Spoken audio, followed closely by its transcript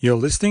You're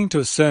listening to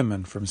a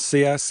sermon from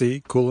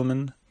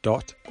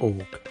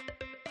crccooloman.org.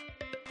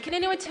 Can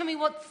anyone tell me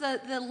what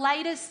the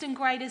latest and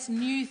greatest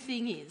new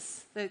thing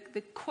is? The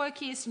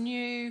quirkiest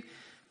new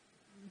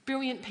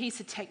brilliant piece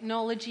of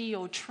technology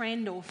or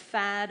trend or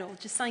fad or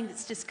just something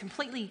that's just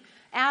completely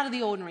out of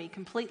the ordinary,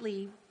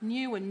 completely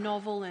new and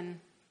novel and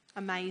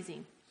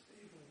amazing?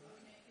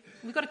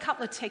 We've got a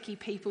couple of techie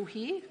people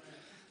here.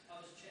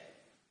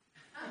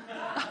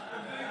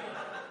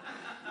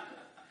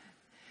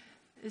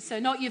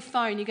 So not your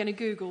phone, you're going to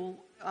Google,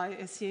 I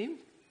assume?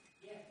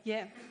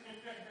 Yeah.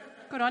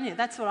 Good on you.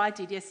 That's what I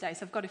did yesterday,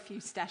 so I've got a few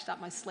stashed up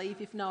my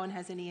sleeve if no one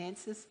has any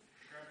answers.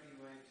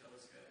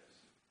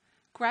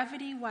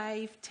 Gravity wave telescopes. Gravity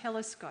wave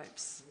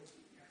telescopes.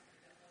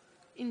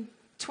 In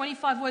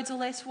 25 words or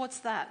less, what's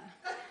that?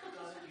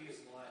 Doesn't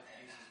use light,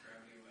 uses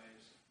gravity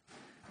waves.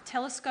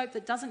 Telescope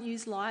that doesn't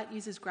use light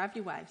uses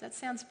gravity waves. That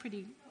sounds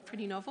pretty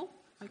novel.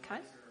 Okay. Laser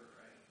array,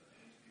 but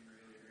they need to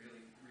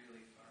be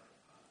really far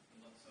apart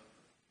and lots of them.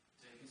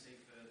 So you can see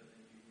further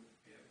than you would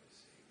be able to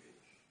see with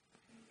anything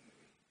that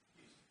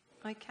we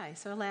use. Okay,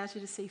 so allows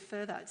you to see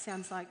further. It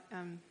sounds like,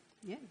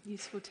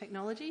 useful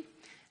technology.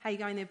 How are you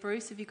going there,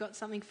 Bruce? Have you got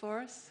something for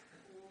us? Is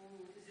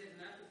it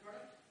an Apple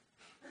product?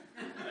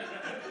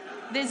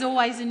 There's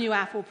always a new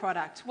Apple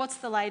product. What's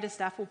the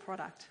latest Apple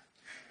product?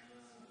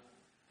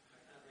 I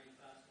can't read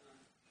fast enough.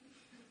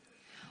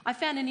 I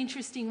found an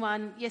interesting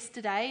one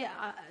yesterday,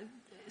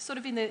 sort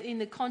of in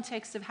the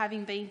context of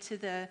having been to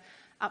the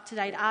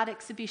up-to-date art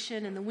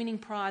exhibition, and the winning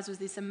prize was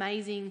this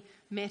amazing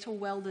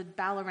metal-welded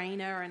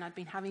ballerina, and I'd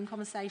been having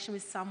conversation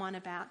with someone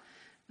about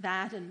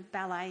that and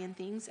ballet and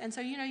things. And so,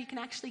 you can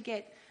actually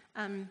get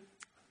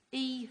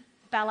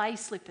e-ballet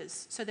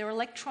slippers. So they're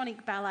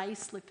electronic ballet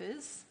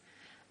slippers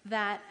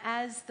that,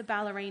 as the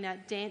ballerina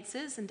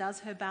dances and does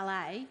her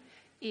ballet,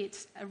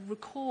 it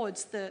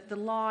records the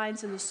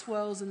lines and the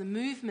swirls and the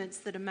movements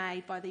that are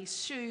made by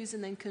these shoes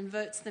and then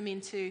converts them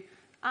into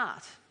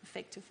art,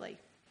 effectively.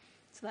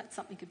 So that's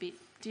something a bit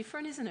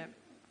different, isn't it?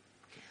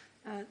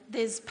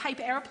 There's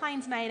paper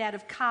aeroplanes made out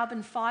of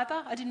carbon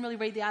fibre. I didn't really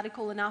read the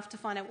article enough to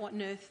find out why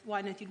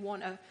on earth you'd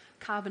want a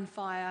carbon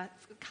fibre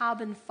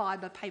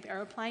paper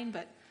aeroplane,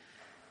 but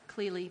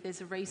clearly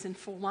there's a reason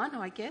for one,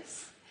 I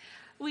guess.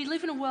 We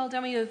live in a world,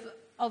 don't we,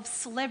 of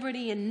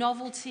celebrity and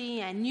novelty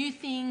and new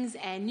things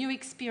and new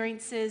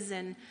experiences,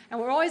 and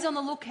we're always on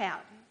the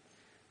lookout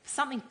for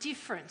something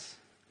different,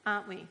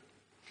 aren't we?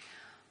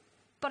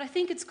 But I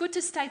think it's good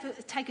to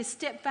take a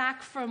step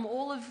back from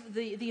all of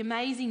the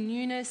amazing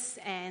newness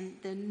and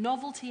the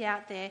novelty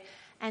out there,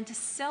 and to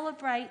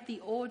celebrate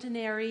the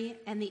ordinary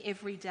and the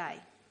everyday.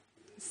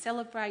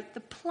 Celebrate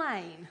the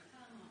plain.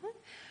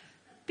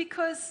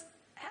 Because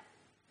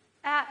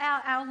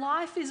our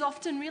life is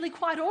often really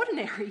quite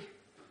ordinary,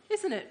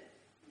 isn't it?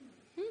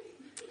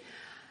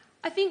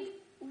 I think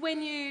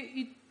when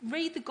you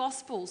read the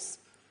Gospels,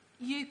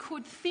 you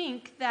could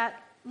think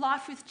that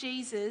life with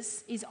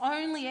Jesus is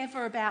only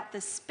ever about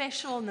the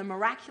special and the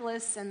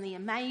miraculous and the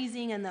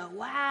amazing and the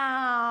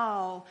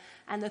wow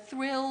and the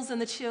thrills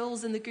and the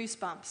chills and the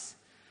goosebumps.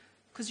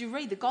 Because you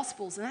read the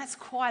Gospels and that's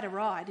quite a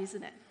ride,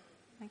 isn't it?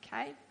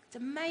 Okay? It's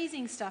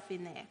amazing stuff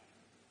in there.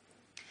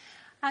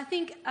 I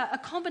think a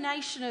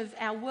combination of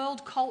our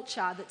world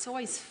culture that's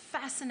always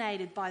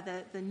fascinated by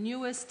the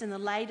newest and the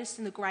latest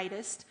and the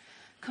greatest,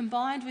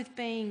 combined with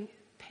being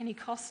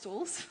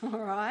Pentecostals, all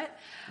right,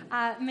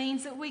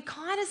 means that we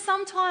kind of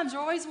sometimes are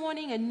always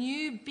wanting a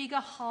new, bigger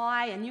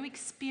high, a new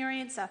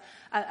experience, a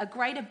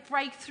greater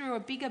breakthrough, a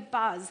bigger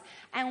buzz.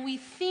 And we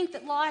think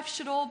that life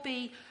should all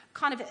be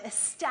kind of a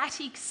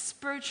static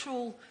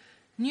spiritual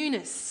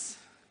newness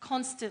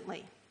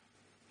constantly.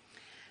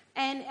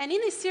 And in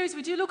this series,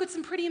 we do look at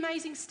some pretty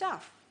amazing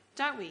stuff,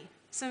 don't we?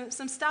 Some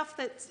stuff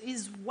that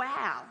is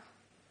wow.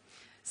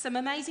 Some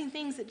amazing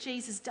things that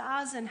Jesus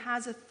does and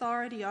has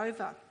authority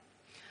over.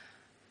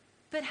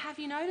 But have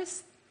you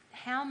noticed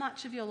how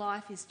much of your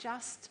life is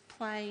just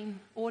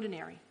plain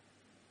ordinary?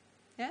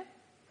 Yeah?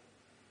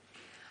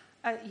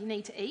 You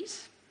need to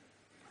eat,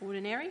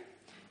 ordinary.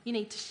 You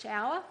need to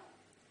shower,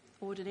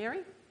 ordinary.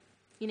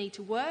 You need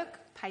to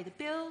work, pay the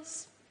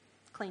bills,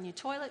 clean your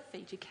toilet,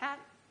 feed your cat,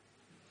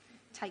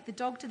 take the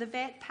dog to the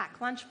vet, pack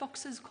lunch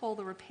boxes, call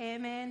the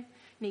repairman.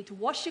 You need to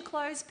wash your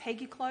clothes, peg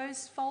your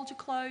clothes, fold your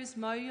clothes,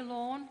 mow your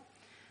lawn,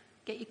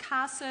 get your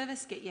car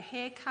serviced, get your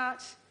hair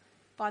cut,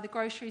 buy the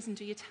groceries and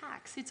do your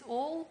tax. It's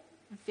all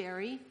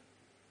very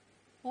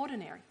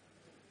ordinary.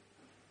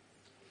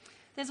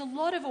 There's a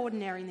lot of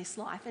ordinary in this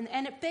life,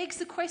 and it begs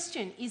the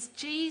question, is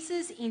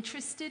Jesus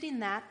interested in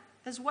that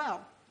as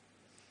well?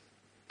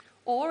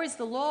 Or is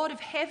the Lord of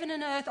heaven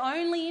and earth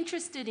only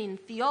interested in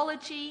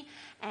theology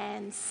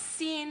and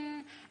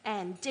sin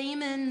and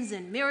demons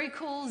and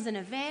miracles and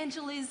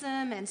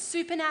evangelism and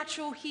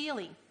supernatural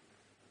healing?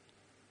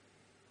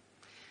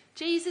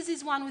 Jesus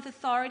is one with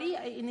authority.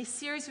 In this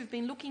series, we've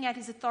been looking at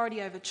his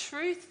authority over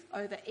truth,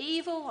 over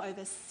evil,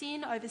 over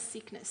sin, over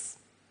sickness.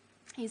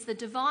 He's the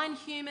divine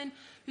human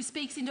who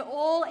speaks into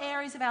all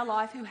areas of our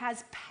life, who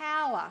has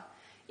power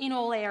in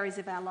all areas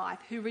of our life,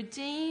 who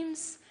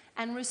redeems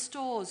and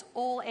restores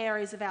all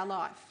areas of our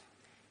life,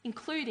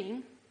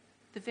 including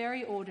the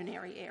very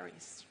ordinary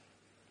areas,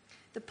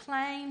 the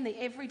plain, the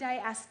everyday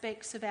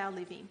aspects of our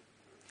living.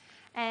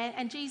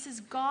 And Jesus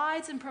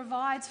guides and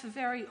provides for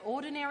very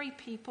ordinary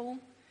people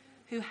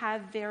who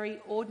have very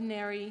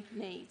ordinary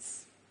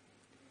needs.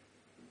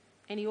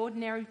 Any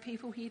ordinary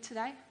people here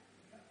today?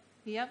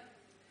 Yep.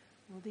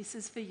 Well, this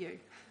is for you.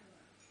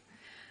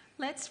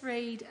 Let's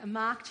read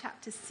Mark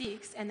chapter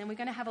 6, and then we're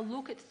going to have a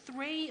look at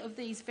 3 of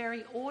these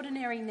very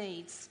ordinary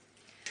needs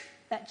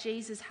that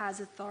Jesus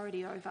has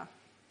authority over.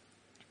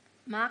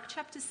 Mark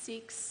chapter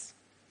 6,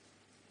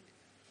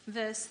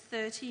 verse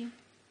 30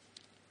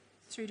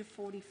 through to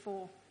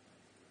 44.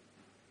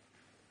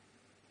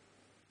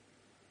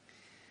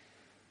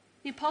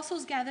 The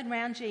apostles gathered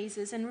round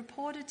Jesus and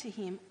reported to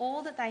him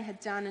all that they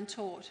had done and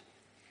taught.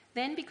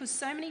 Then, because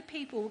so many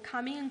people were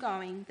coming and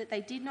going that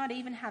they did not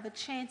even have a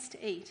chance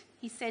to eat,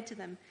 he said to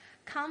them,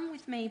 "Come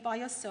with me by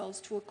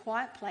yourselves to a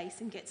quiet place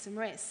and get some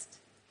rest."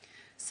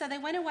 So they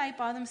went away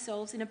by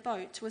themselves in a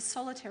boat to a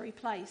solitary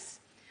place.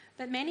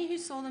 But many who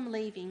saw them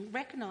leaving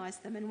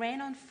recognized them and ran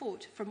on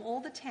foot from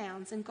all the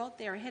towns and got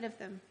there ahead of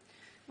them.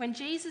 When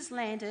Jesus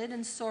landed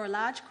and saw a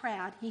large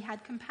crowd, he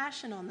had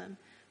compassion on them,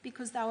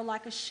 because they were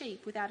like a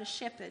sheep without a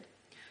shepherd.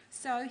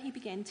 So he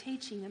began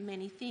teaching them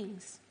many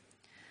things.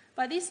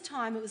 By this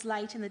time it was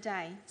late in the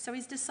day, so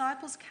his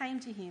disciples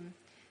came to him.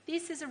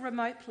 "This is a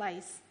remote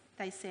place,"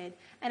 they said,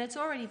 "and it's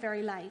already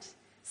very late.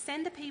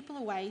 Send the people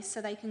away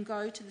so they can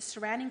go to the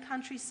surrounding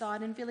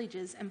countryside and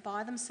villages and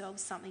buy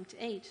themselves something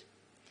to eat."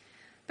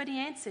 But he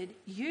answered,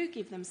 "You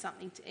give them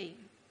something to eat."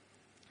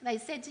 They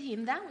said to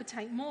him, "That would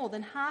take more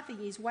than half a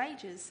year's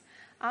wages.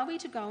 Are we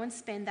to go and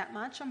spend that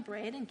much on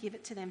bread and give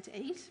it to them to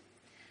eat?"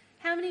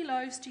 "How many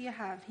loaves do you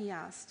have?" he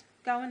asked.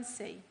 "Go and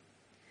see."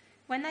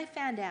 When they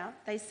found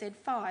out, they said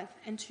 5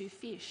 and 2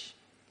 fish.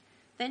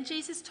 Then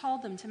Jesus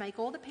told them to make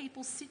all the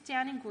people sit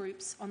down in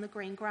groups on the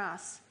green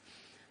grass.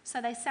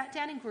 So they sat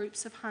down in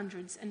groups of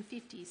hundreds and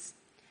 50s.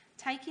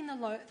 Taking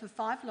the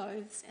 5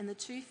 loaves and the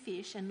 2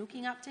 fish and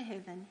looking up to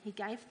heaven, he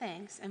gave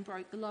thanks and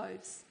broke the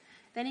loaves.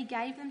 Then he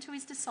gave them to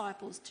his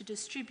disciples to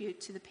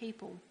distribute to the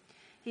people.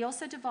 He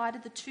also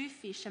divided the 2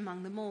 fish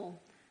among them all.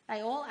 They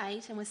all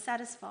ate and were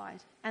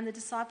satisfied, and the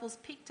disciples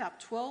picked up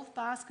 12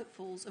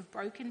 basketfuls of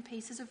broken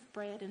pieces of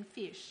bread and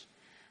fish.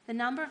 The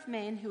number of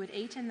men who had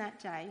eaten that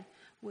day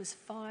was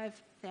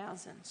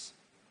 5,000.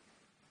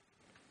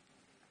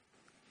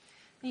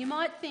 Now, you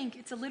might think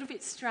it's a little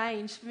bit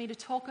strange for me to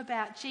talk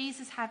about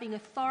Jesus having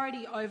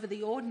authority over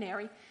the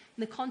ordinary in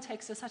the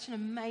context of such an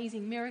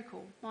amazing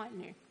miracle,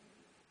 mightn't you?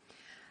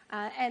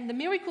 And the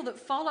miracle that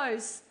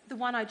follows the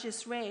one I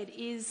just read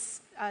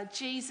is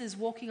Jesus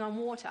walking on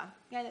water.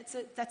 Yeah,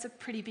 that's a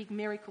pretty big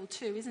miracle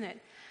too, isn't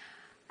it?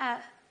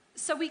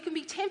 So we can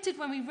be tempted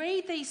when we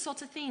read these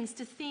sorts of things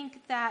to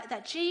think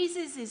that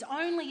Jesus is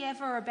only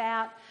ever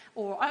about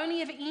or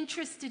only ever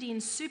interested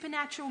in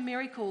supernatural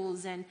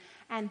miracles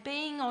and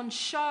being on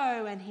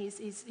show and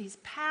his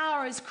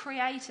power as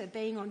creator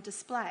being on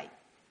display.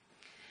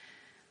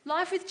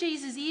 Life with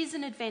Jesus is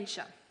an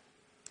adventure.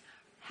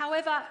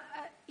 However,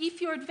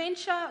 if your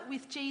adventure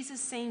with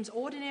Jesus seems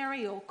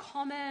ordinary or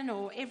common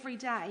or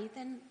everyday,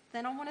 then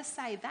I want to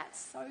say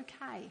that's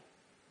okay.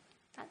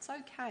 That's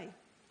okay.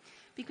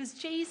 Because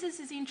Jesus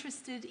is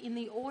interested in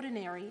the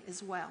ordinary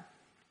as well.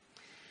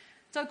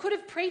 So I could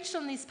have preached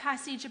on this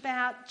passage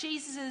about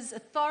Jesus'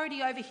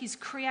 authority over his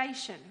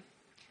creation.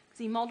 Because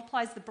he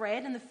multiplies the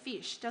bread and the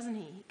fish, doesn't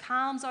he? He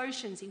calms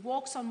oceans, he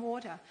walks on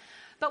water.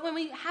 But when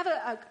we have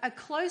a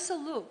closer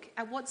look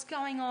at what's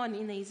going on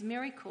in these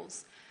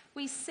miracles,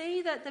 we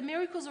see that the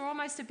miracles are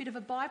almost a bit of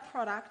a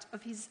byproduct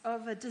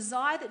of a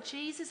desire that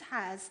Jesus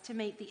has to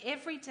meet the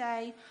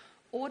everyday,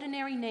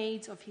 ordinary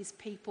needs of his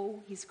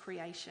people, his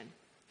creation.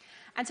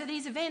 And so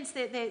these events,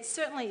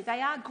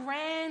 they are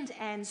grand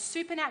and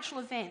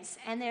supernatural events,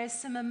 and there are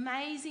some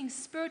amazing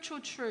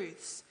spiritual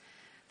truths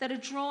that are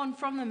drawn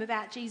from them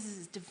about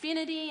Jesus'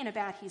 divinity and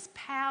about his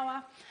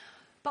power.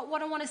 But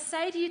what I want to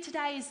say to you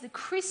today is the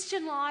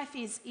Christian life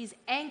is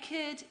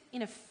anchored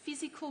in a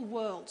physical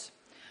world.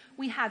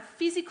 We have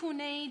physical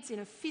needs in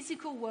a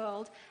physical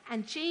world,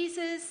 and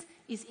Jesus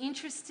is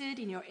interested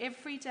in your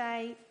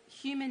everyday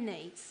human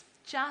needs,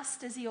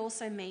 just as he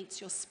also meets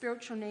your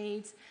spiritual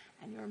needs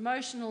and your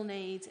emotional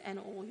needs and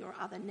all your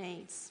other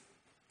needs.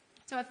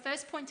 So our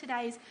first point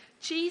today is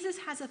Jesus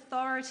has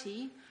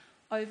authority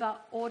over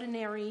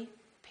ordinary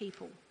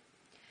people.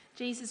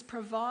 Jesus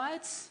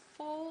provides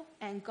for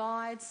and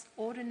guides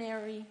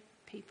ordinary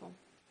people.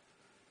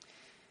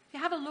 If you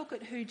have a look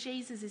at who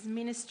Jesus is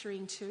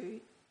ministering to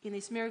in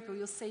this miracle,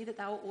 you'll see that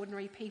they were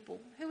ordinary people.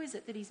 Who is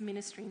it that he's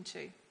ministering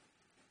to?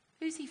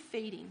 Who's he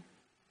feeding?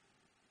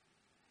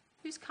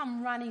 Who's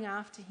come running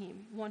after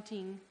him,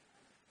 wanting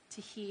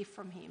to hear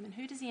from him? And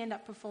who does he end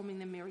up performing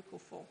the miracle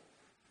for?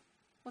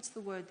 What's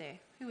the word there?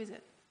 Who is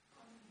it?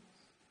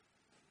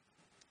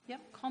 Yep,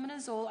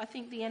 commoners, or I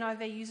think the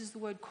NIV uses the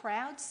word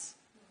crowds.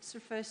 It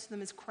refers to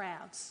them as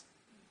crowds.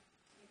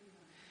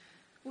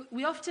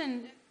 We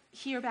often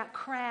hear about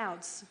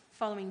crowds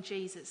following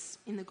Jesus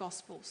in the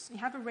Gospels. You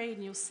have a read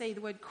and you'll see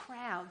the word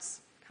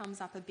crowds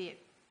comes up a bit.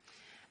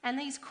 And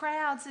these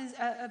crowds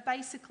are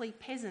basically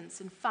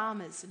peasants and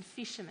farmers and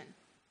fishermen.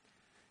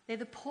 They're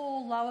the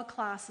poor, lower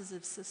classes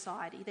of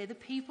society. They're the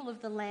people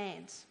of the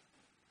land.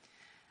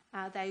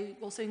 They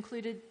also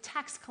included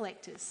tax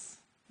collectors.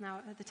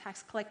 Now, the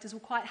tax collectors were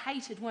quite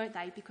hated, weren't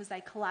they, because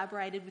they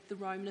collaborated with the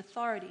Roman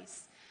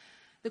authorities.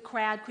 The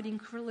crowd could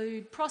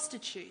include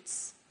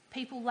prostitutes,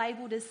 people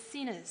labelled as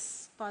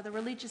sinners by the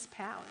religious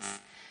powers.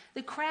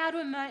 The crowd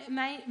were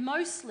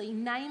mostly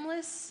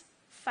nameless,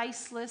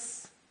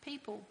 faceless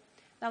people.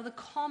 They were the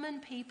common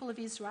people of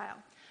Israel,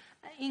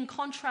 in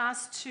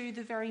contrast to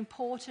the very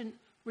important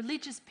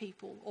religious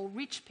people or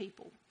rich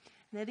people.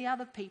 And they're the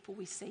other people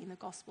we see in the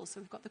Gospel. So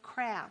we've got the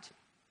crowd.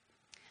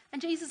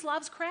 And Jesus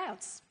loves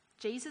crowds.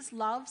 Jesus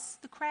loves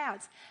the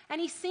crowds.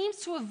 And he seems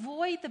to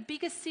avoid the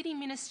bigger city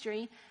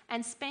ministry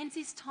and spends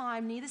his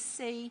time near the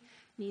sea,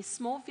 near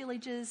small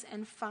villages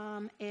and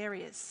farm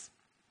areas.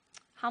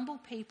 Humble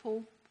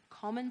people,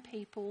 common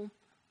people,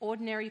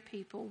 ordinary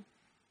people,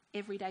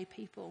 everyday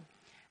people.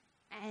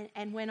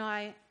 And when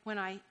I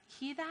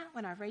hear that,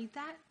 when I read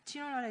that, do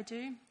you know what I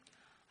do?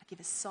 I give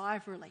a sigh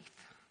of relief.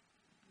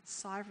 A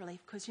sigh of relief,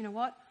 because you know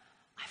what?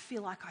 I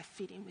feel like I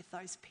fit in with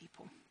those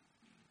people.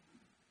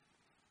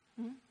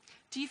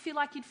 Do you feel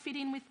like you'd fit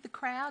in with the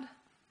crowd?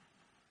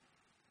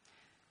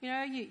 You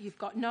know, you've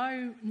got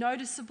no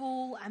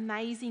noticeable,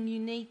 amazing,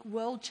 unique,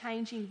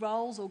 world-changing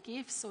roles or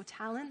gifts or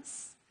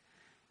talents.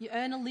 You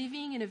earn a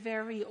living in a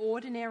very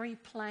ordinary,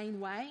 plain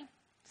way,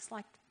 just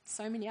like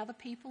so many other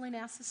people in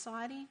our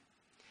society.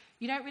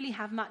 You don't really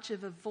have much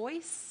of a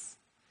voice.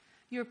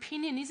 Your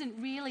opinion isn't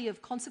really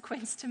of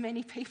consequence to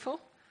many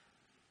people.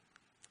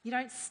 You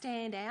don't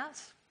stand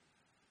out.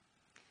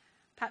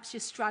 Perhaps you're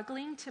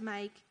struggling to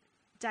make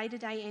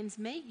day-to-day ends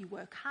meet. You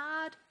work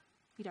hard.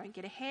 You don't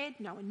get ahead.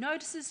 No one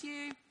notices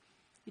you.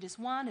 You're just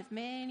one of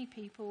many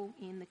people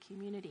in the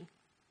community,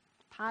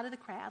 part of the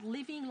crowd,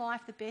 living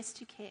life the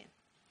best you can.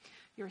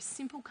 You're a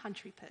simple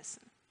country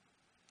person.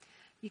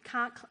 You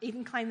can't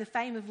even claim the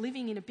fame of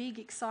living in a big,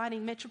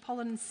 exciting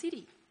metropolitan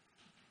city.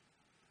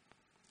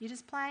 You're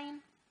just plain,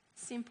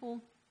 simple,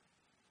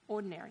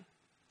 ordinary.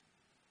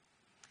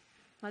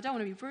 I don't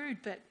want to be rude,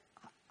 but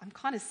I'm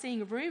kind of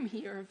seeing a room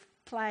here of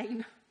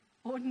plain,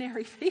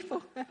 ordinary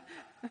people.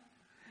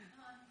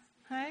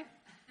 Hey?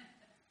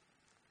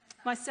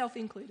 Myself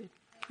included.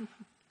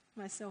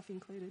 Myself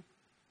included.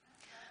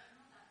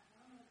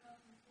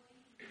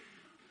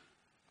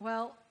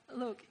 Well,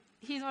 look,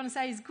 here's what I want to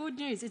say is good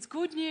news. It's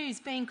good news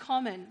being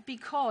common,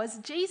 because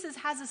Jesus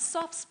has a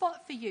soft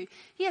spot for you.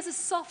 He has a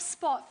soft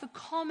spot for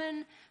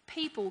common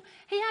people.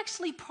 He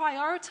actually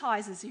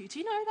prioritizes you. Do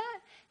you know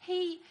that?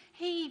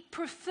 He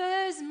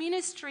prefers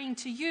ministering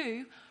to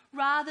you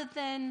rather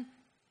than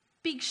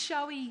big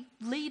showy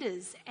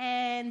leaders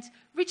and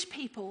rich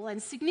people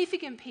and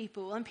significant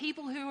people and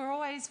people who are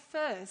always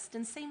first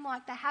and seem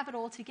like they have it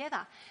all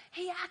together.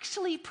 He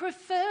actually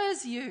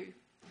prefers you.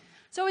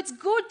 So it's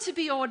good to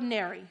be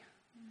ordinary.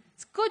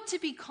 It's good to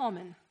be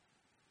common.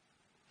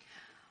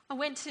 I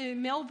went to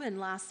Melbourne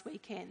last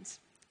weekend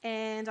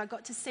and I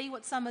got to see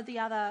what some of the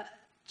other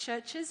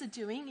churches are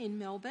doing in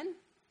Melbourne,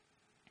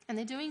 and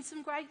they're doing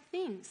some great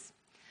things.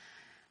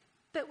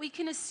 But we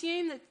can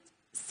assume that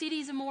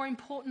cities are more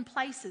important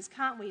places,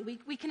 can't we?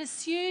 We can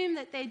assume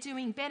that they're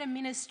doing better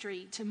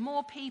ministry to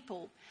more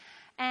people.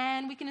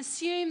 And we can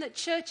assume that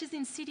churches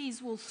in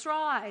cities will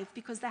thrive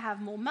because they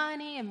have more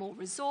money and more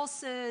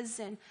resources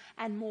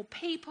and more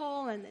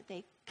people, and that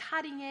they're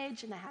cutting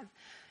edge and they have,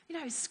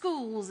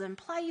 schools and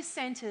play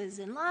centres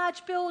and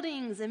large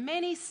buildings and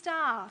many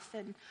staff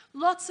and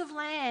lots of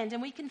land.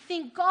 And we can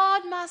think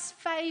God must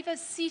favour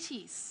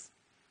cities.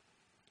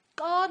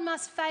 God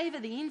must favour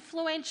the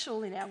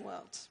influential in our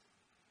world.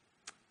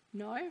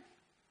 No.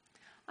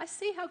 I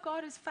see how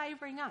God is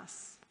favouring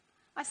us.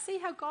 I see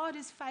how God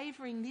is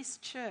favouring this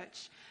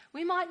church.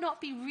 We might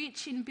not be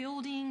rich in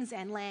buildings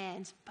and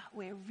land, but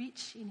we're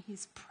rich in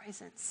his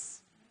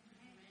presence.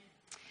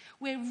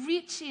 We're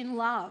rich in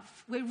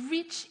love. We're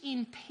rich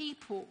in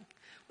people.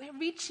 We're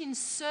rich in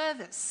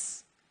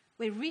service.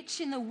 We're rich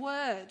in the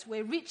word.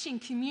 We're rich in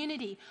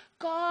community.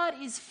 God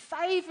is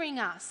favouring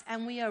us,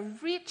 and we are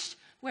rich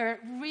where it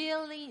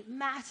really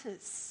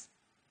matters.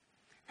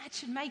 That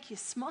should make you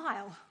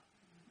smile.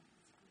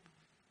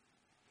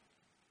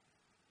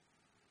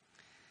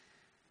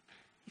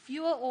 If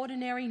you are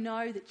ordinary,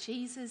 know that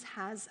Jesus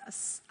has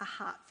a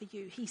heart for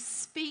you. He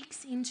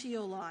speaks into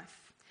your life.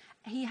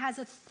 He has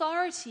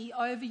authority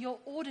over your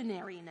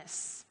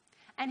ordinariness,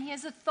 and he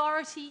has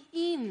authority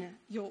in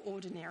your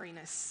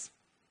ordinariness.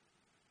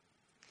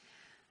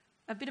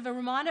 A bit of a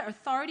reminder,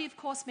 authority, of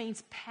course,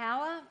 means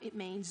power. It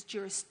means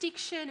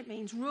jurisdiction. It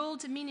means rule,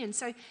 dominion.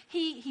 So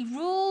he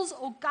rules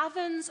or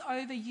governs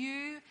over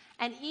you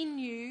and in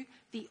you,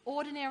 the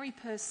ordinary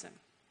person.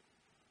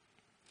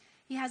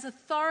 He has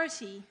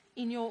authority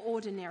in your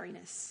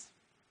ordinariness.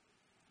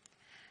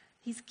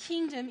 His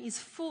kingdom is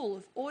full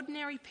of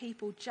ordinary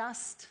people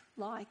just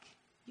like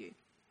you.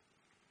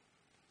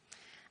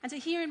 And so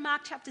here in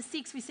Mark chapter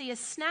 6, we see a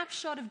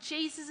snapshot of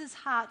Jesus'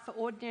 heart for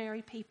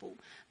ordinary people.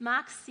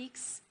 Mark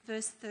 6,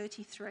 verse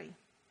 33.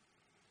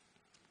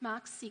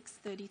 Mark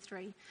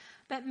 6:33.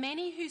 But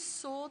many who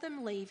saw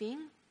them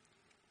leaving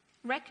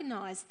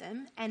recognized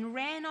them and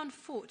ran on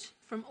foot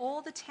from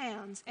all the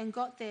towns and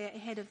got there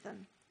ahead of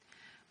them.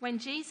 When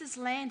Jesus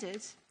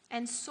landed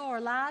and saw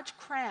a large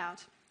crowd,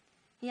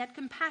 he had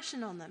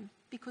compassion on them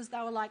because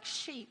they were like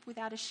sheep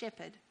without a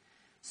shepherd.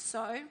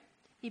 So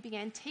he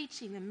began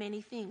teaching them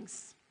many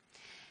things.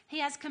 He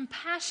has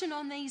compassion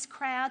on these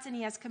crowds and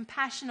he has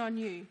compassion on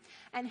you,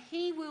 and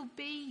he will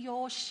be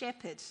your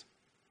shepherd.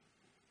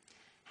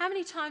 How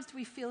many times do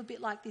we feel a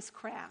bit like this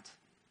crowd?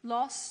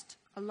 Lost,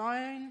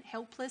 alone,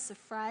 helpless,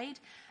 afraid.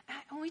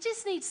 And we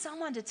just need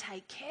someone to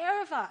take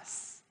care of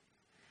us.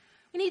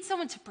 We need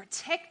someone to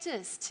protect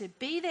us, to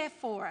be there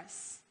for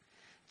us.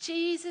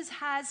 Jesus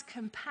has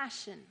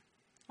compassion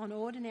on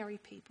ordinary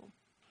people.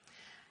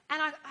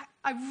 And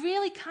I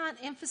really can't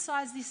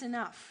emphasize this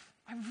enough.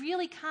 I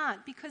really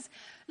can't, because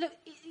look,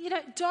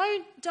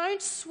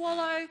 don't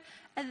swallow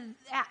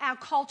our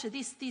culture,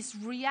 this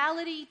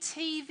reality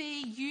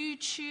TV,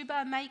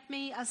 YouTuber, make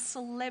me a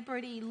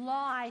celebrity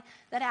lie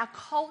that our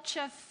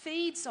culture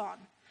feeds on.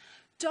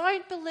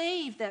 Don't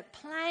believe that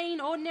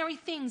plain ordinary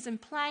things and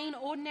plain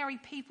ordinary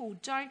people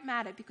don't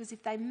matter, because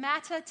if they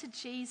matter to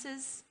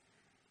Jesus,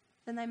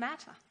 then they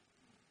matter.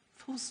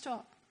 Full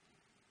stop.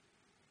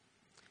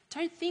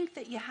 Don't think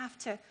that you have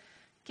to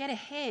get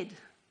ahead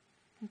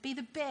and be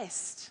the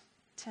best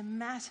to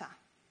matter.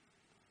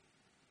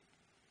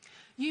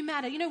 You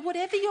matter.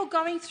 Whatever you're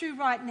going through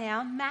right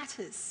now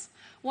matters.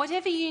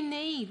 Whatever you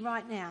need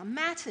right now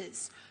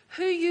matters.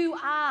 Who you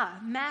are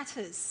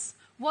matters.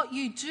 What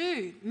you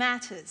do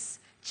matters.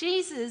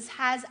 Jesus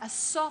has a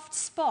soft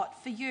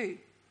spot for you.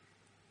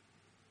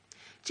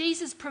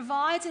 Jesus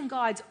provides and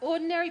guides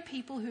ordinary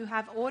people who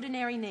have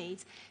ordinary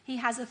needs. He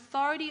has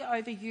authority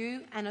over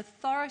you and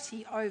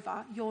authority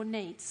over your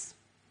needs.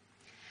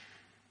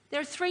 There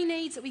are three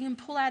needs that we can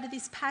pull out of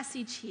this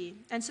passage here.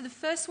 And so the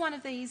first one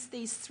of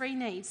these three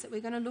needs that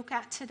we're going to look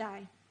at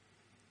today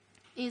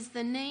is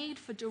the need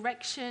for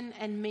direction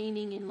and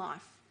meaning in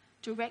life.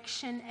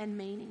 Direction and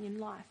meaning in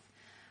life.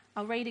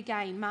 I'll read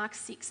again, Mark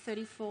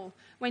 6:34.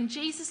 When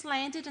Jesus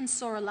landed and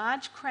saw a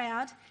large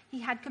crowd, he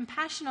had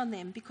compassion on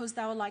them because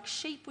they were like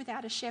sheep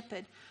without a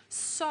shepherd.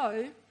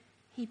 So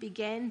he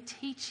began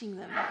teaching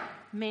them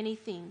many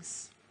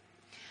things.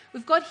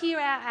 We've got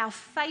here our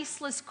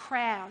faceless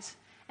crowd.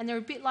 And they're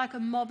a bit like a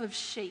mob of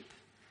sheep.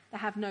 They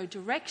have no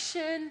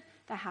direction,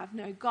 they have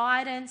no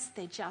guidance,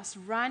 they're just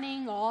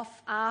running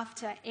off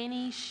after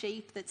any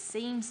sheep that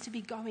seems to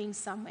be going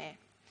somewhere.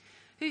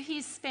 Who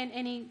here's spent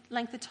any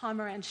length of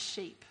time around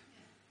sheep?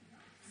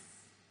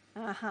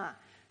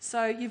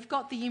 So you've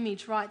got the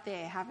image right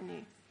there, haven't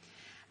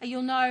you?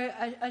 You'll know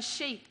a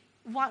sheep,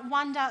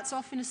 one darts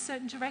off in a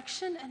certain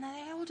direction and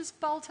they all just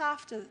bolt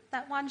after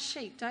that one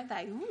sheep, don't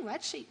they? Ooh,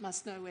 that sheep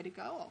must know where to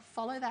go. I'll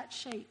follow that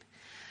sheep.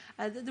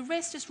 The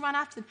rest just run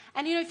after them.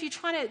 And if you're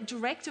trying to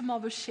direct a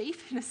mob of sheep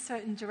in a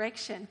certain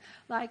direction,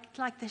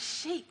 like the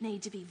sheep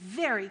need to be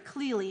very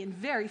clearly and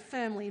very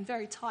firmly and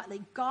very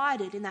tightly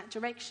guided in that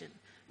direction,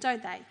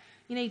 don't they?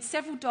 You need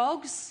several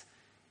dogs.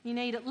 You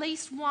need at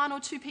least one or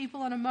two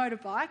people on a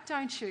motorbike,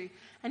 don't you?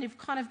 And you've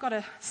kind of got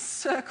to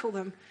circle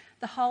them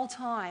the whole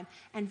time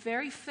and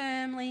very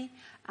firmly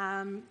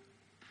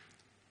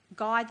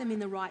guide them in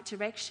the right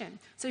direction.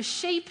 So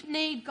sheep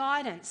need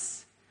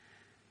guidance.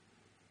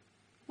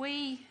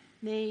 We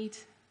need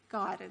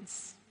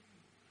guidance.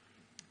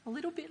 A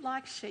little bit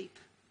like sheep.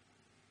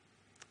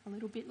 A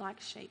little bit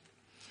like sheep.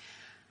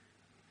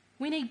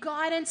 We need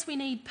guidance, we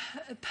need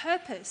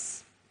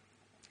purpose.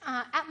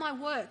 At my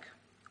work,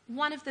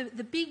 one of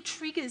the big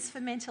triggers for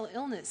mental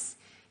illness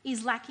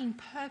is lacking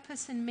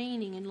purpose and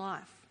meaning in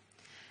life.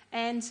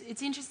 And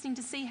it's interesting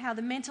to see how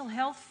the mental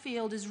health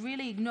field is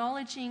really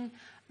acknowledging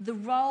the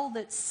role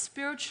that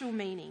spiritual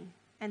meaning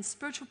and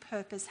spiritual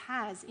purpose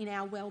has in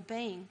our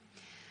well-being.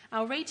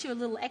 I'll read to you a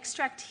little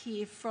extract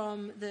here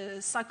from the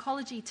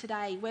Psychology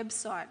Today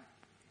website.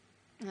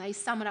 They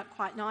sum it up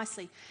quite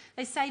nicely.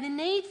 They say the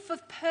need for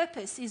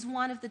purpose is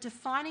one of the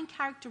defining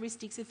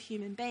characteristics of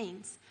human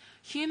beings.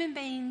 Human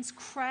beings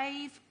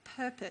crave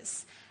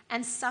purpose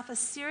and suffer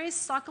serious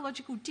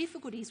psychological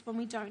difficulties when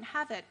we don't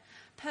have it.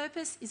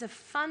 Purpose is a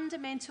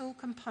fundamental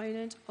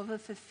component of a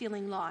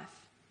fulfilling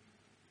life.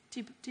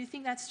 Do you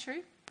think that's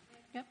true?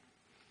 Yep.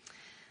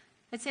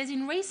 It says,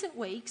 in recent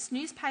weeks,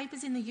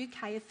 newspapers in the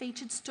UK have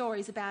featured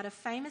stories about a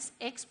famous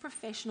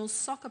ex-professional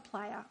soccer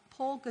player,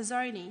 Paul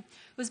Gazzoni,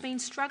 who has been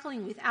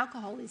struggling with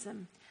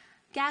alcoholism.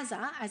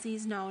 Gazza, as he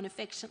is known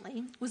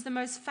affectionately, was the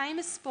most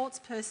famous sports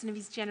person of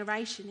his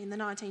generation in the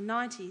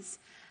 1990s.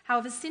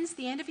 However, since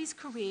the end of his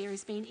career,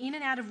 he's been in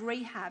and out of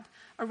rehab,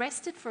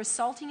 arrested for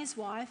assaulting his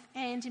wife,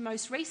 and in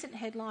most recent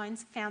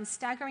headlines, found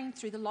staggering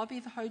through the lobby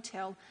of a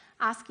hotel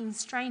asking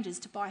strangers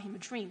to buy him a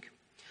drink.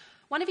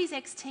 One of his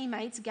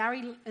ex-teammates,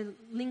 Gary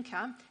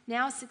Lineker,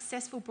 now a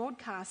successful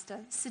broadcaster,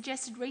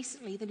 suggested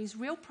recently that his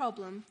real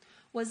problem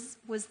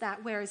was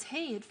that whereas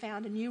he had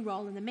found a new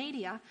role in the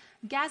media,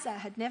 Gaza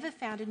had never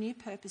found a new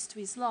purpose to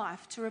his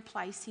life to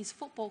replace his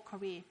football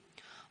career.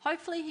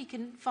 Hopefully he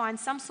can find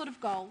some sort of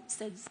goal,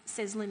 says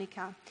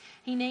Lineker.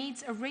 He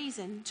needs a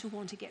reason to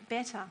want to get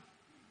better.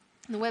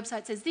 And the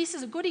website says, this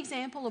is a good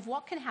example of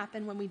what can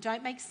happen when we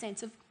don't make a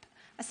sense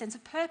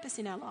of purpose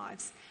in our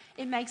lives.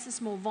 It makes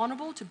us more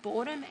vulnerable to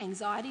boredom,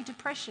 anxiety,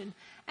 depression,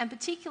 and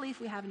particularly if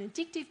we have an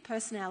addictive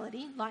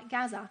personality like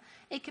Gaza,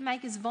 it can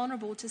make us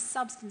vulnerable to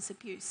substance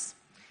abuse.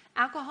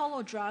 Alcohol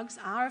or drugs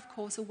are, of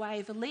course, a way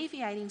of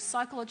alleviating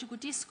psychological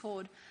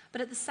discord, but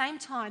at the same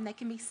time, they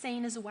can be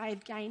seen as a way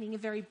of gaining a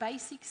very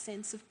basic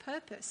sense of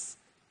purpose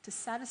to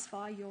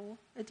satisfy your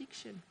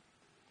addiction.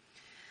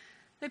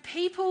 But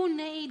people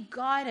need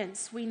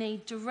guidance, we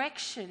need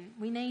direction,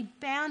 we need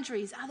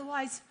boundaries,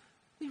 otherwise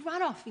we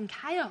run off in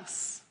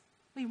chaos.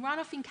 We run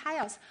off in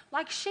chaos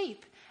like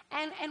sheep,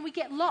 and we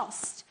get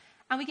lost,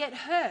 and we get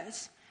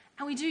hurt,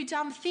 and we do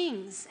dumb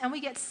things, and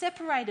we get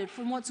separated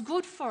from what's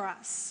good for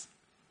us.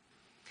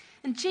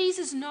 And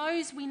Jesus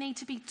knows we need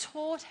to be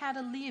taught how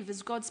to live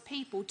as God's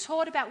people,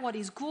 taught about what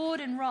is good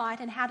and right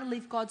and how to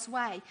live God's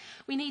way.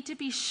 We need to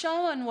be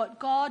shown what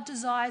God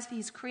desires for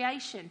his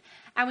creation.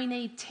 And we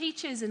need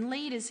teachers and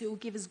leaders who will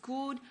give us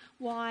good,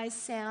 wise,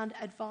 sound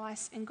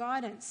advice and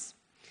guidance.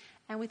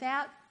 And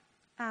without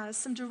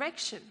some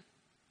direction,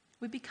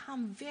 we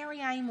become very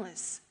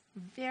aimless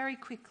very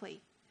quickly.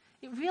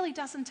 It really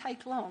doesn't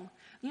take long.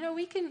 You know,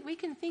 we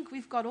can think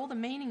we've got all the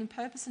meaning and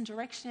purpose and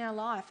direction in our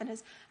life, and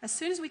as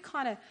soon as we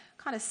kind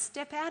of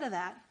step out of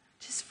that,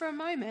 just for a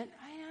moment,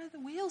 the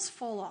wheels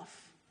fall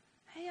off.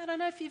 Hey, I don't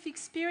know if you've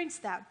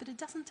experienced that, but it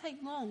doesn't take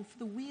long for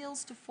the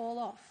wheels to fall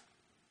off.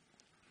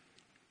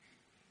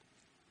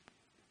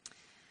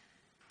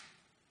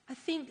 I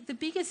think the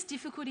biggest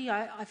difficulty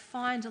I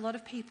find a lot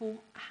of people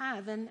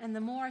have, and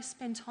the more I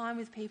spend time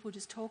with people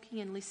just talking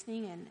and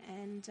listening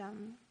and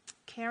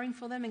caring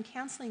for them and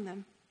counselling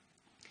them,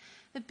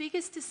 the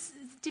biggest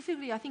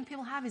difficulty I think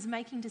people have is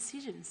making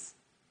decisions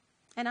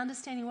and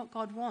understanding what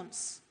God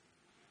wants.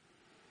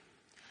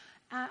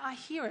 I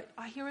hear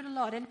it a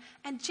lot.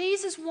 And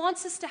Jesus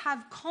wants us to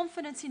have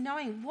confidence in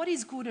knowing what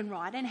is good and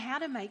right and how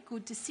to make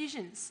good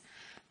decisions.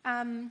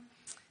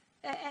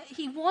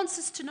 He wants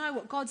us to know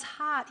what God's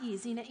heart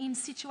is in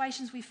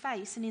situations we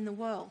face and in the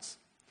world.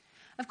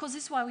 Of course,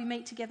 this is why we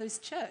meet together as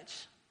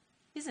church,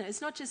 isn't it? It's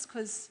not just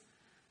because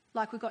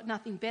we've got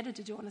nothing better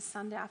to do on a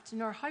Sunday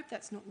afternoon, or I hope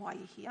that's not why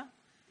you're here.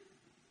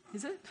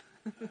 Is it?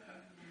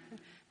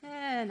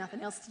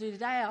 Nothing else to do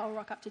today, I'll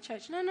rock up to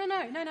church. No.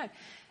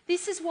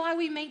 This is why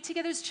we meet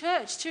together as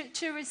church,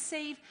 to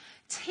receive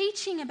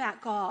teaching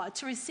about God,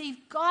 to receive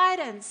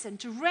guidance and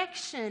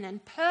direction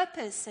and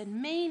purpose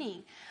and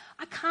meaning.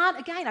 I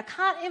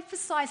can't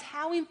emphasize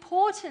how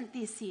important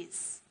this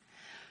is.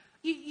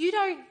 You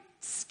don't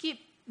skip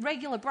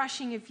regular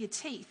brushing of your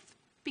teeth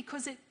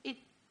because it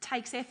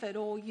takes effort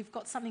or you've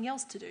got something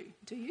else to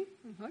do you?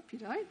 I hope you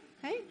don't.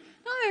 Hey?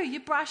 No, you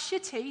brush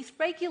your teeth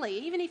regularly,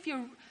 even if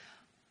you're...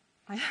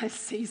 I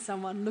see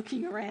someone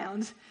looking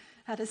around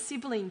at a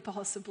sibling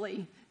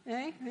possibly.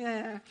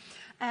 Yeah.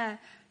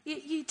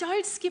 You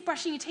don't skip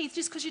brushing your teeth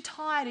just because you're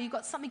tired or you've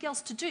got something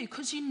else to do,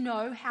 because you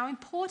know how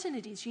important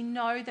it is. You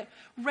know that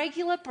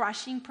regular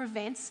brushing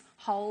prevents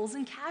holes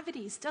and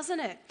cavities, doesn't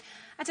it?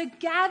 And so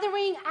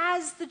gathering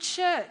as the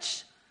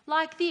church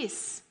like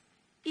this,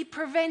 it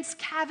prevents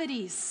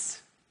cavities.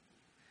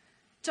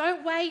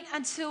 Don't wait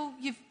until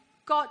you've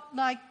got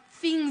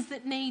things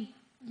that need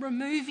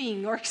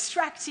removing or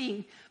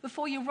extracting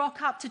before you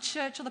rock up to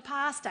church or the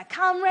pastor.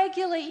 Come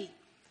regularly,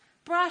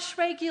 brush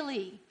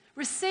regularly,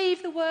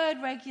 receive the word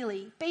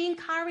regularly, be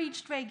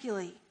encouraged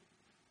regularly.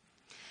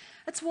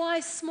 That's why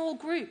small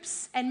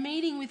groups and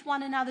meeting with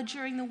one another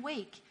during the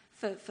week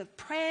for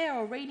prayer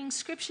or reading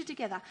scripture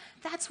together,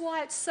 that's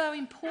why it's so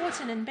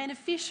important and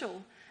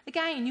beneficial.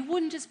 Again, you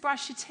wouldn't just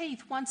brush your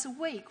teeth once a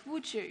week,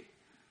 would you?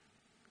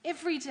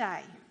 Every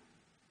day,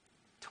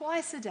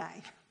 twice a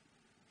day,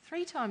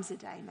 3 times a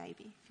day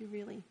maybe, if you're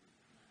really,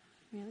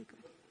 really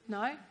good.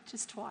 No,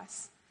 just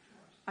twice.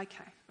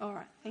 Okay, all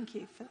right, thank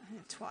you for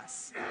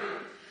twice.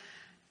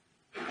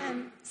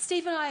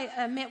 Steve and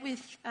I met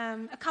with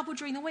a couple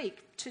during the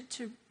week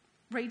to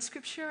read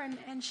scripture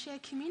and share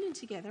communion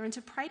together and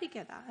to pray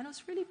together, and it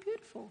was really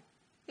beautiful.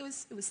 It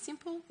was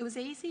simple, it was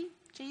easy,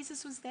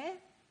 Jesus was there.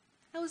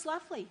 It was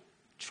lovely.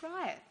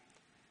 Try it.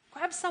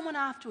 Grab someone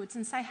afterwards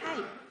and say,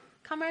 hey,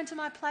 come around to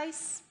my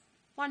place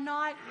one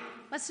night.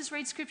 Let's just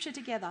read scripture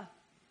together.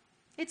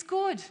 It's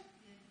good.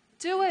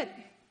 Do it.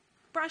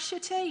 Brush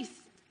your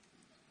teeth.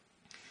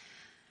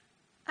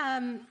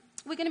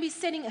 We're going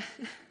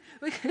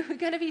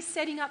to be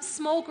setting up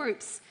small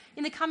groups.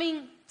 In the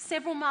coming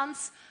several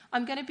months,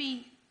 I'm going to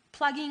be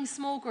plugging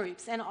small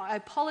groups. And I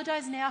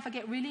apologise now if I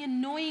get really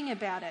annoying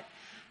about it.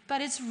 But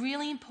it's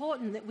really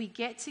important that we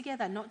get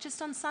together, not just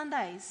on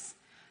Sundays,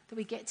 that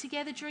we get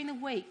together during the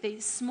week.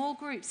 These small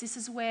groups, this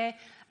is where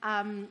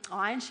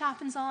iron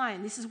sharpens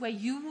iron. This is where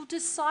you will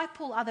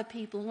disciple other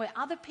people and where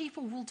other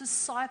people will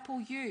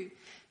disciple you.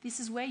 This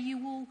is where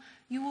you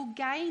will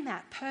gain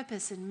that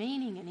purpose and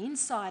meaning and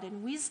insight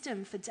and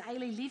wisdom for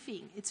daily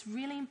living. It's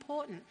really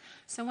important.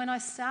 So when I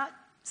start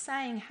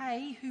saying,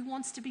 hey, who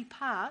wants to be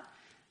part?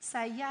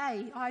 Say,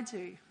 yay, I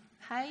do.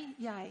 Hey,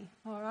 yay,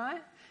 all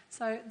right?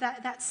 So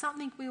that's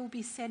something we will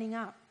be setting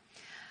up.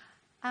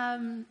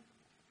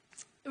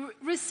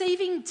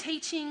 Receiving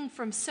teaching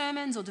from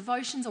sermons or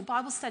devotions or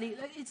Bible study,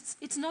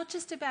 it's not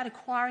just about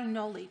acquiring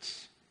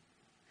knowledge.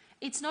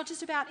 It's not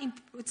about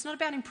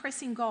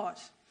impressing God.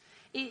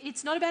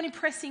 It's not about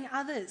impressing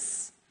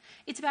others.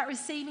 It's about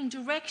receiving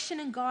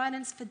direction and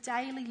guidance for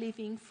daily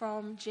living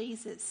from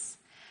Jesus.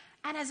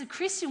 And as a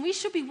Christian, we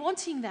should be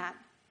wanting that.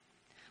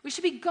 We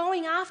should be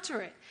going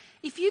after it.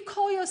 If you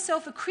call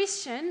yourself a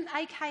Christian,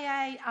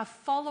 aka a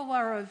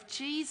follower of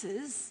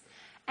Jesus,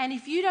 and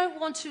if you don't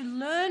want to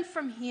learn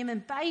from him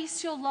and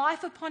base your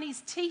life upon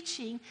his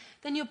teaching,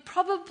 then you're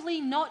probably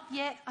not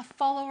yet a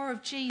follower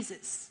of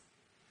Jesus.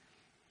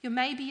 You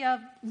may be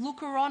a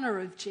looker-oner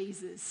of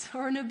Jesus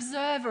or an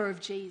observer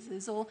of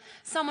Jesus or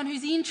someone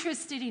who's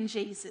interested in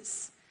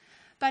Jesus.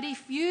 But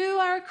if you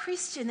are a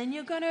Christian, then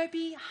you're going to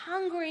be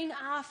hungering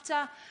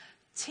after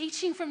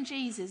teaching from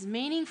Jesus,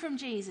 meaning from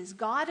Jesus,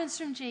 guidance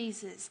from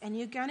Jesus, and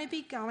you're going to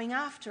be going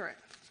after it.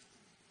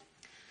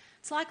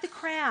 It's like the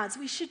crowds.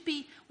 We should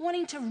be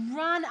wanting to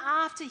run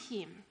after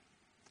him.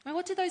 I mean,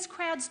 what did those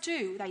crowds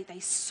do? They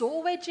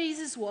saw where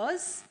Jesus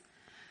was.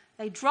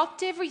 They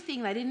dropped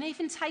everything. They didn't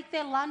even take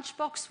their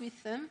lunchbox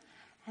with them.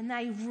 And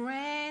they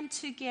ran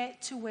to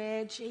get to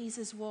where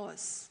Jesus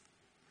was.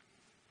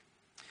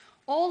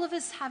 All of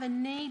us have a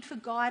need for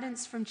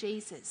guidance from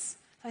Jesus.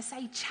 I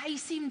say,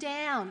 chase him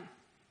down.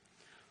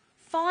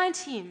 Find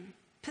him.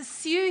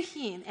 Pursue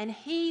him, and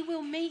he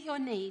will meet your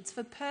needs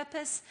for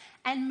purpose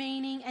and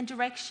meaning and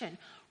direction.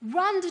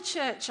 Run to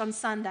church on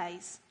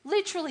Sundays,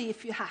 literally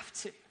if you have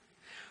to.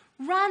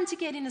 Run to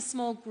get in a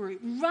small group.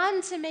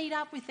 Run to meet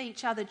up with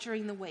each other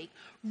during the week.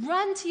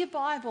 Run to your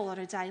Bible on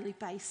a daily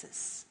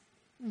basis.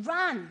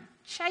 Run,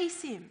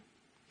 chase him.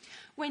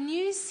 When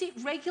you sit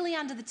regularly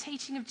under the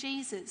teaching of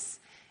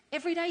Jesus,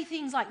 everyday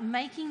things like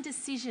making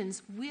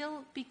decisions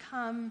will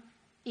become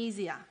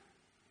easier.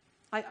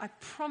 I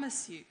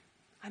promise you.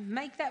 I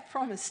make that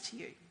promise to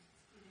you.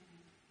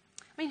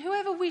 I mean,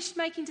 whoever wished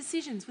making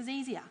decisions was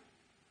easier?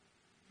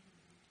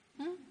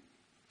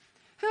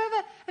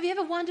 Have you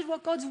ever wondered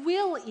what God's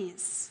will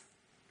is?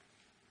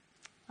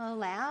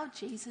 Allow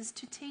Jesus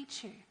to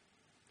teach you.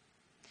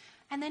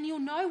 And then you'll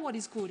know what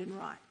is good and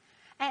right.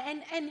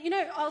 And you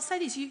know, I'll say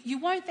this, you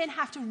won't then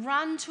have to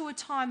run to a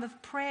time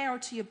of prayer or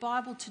to your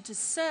Bible to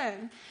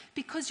discern,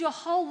 because your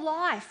whole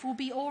life will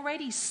be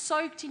already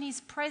soaked in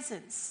his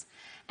presence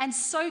and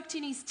soaked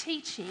in his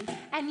teaching,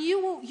 and you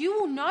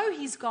will know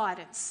his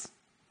guidance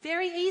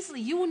very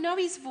easily. You will know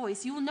his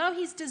voice. You will know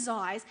his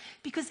desires,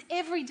 because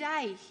every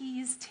day he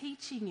is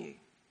teaching you.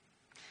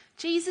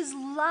 Jesus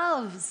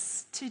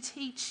loves to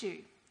teach you,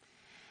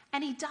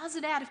 and he does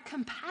it out of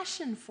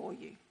compassion for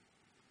you.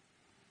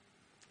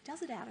 He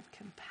does it out of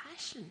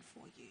compassion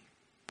for you.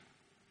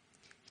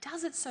 He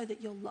does it so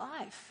that your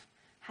life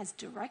has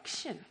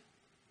direction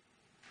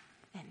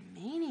and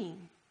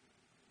meaning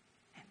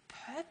and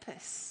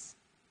purpose.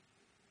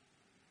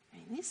 I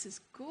mean, this is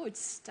good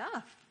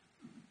stuff.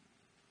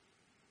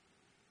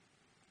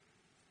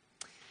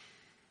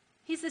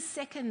 Here's the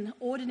second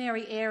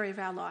ordinary area of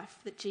our life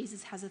that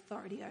Jesus has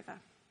authority over.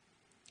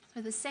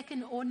 So the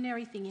second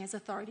ordinary thing he has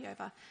authority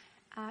over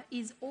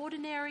is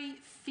ordinary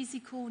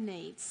physical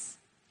needs.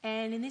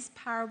 And in this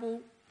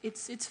parable,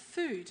 it's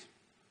food.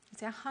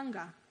 It's our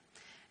hunger.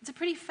 It's a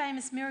pretty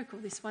famous miracle,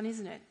 this one,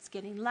 isn't it? It's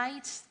getting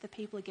late. The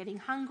people are getting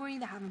hungry.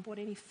 They haven't bought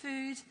any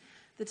food.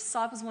 The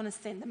disciples want to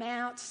send them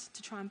out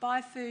to try and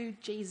buy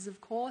food. Jesus, of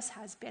course,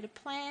 has better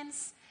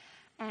plans.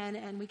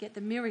 And we get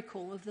the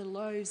miracle of the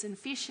loaves and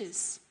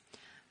fishes.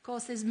 Of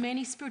course, there's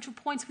many spiritual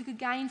points we could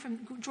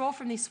draw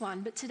from this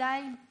one. But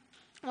today,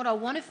 what I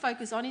want to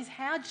focus on is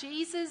how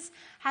Jesus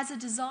has a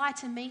desire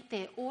to meet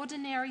their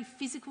ordinary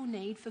physical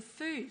need for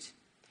food.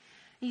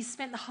 He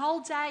spent the whole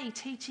day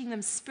teaching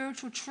them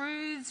spiritual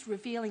truths,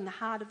 revealing the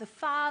heart of the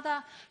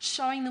Father,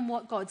 showing them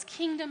what God's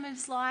kingdom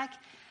is like.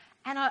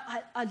 And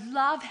I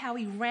love how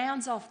he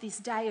rounds off this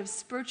day of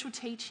spiritual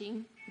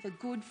teaching with a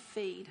good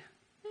feed.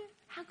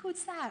 How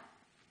good's that?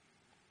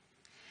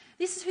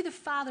 This is who the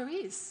Father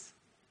is.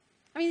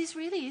 I mean, this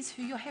really is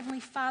who your Heavenly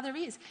Father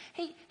is.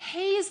 He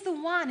is the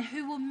one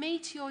who will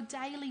meet your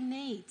daily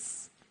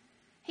needs.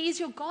 He is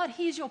your God.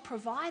 He is your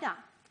provider.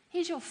 He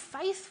is your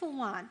faithful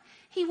one.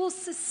 He will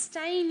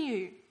sustain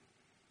you.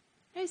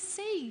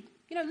 See,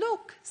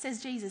 look,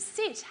 says Jesus,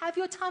 sit, have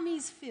your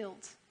tummies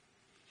filled.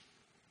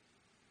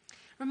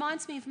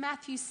 Reminds me of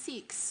Matthew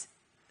 6,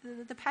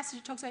 the passage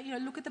that talks about,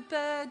 look at the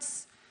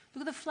birds,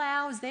 look at the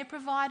flowers, they're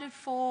provided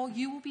for.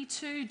 You will be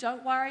too.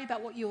 Don't worry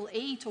about what you'll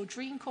eat or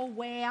drink or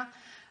wear.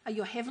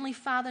 Your Heavenly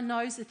Father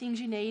knows the things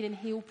you need, and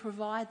he will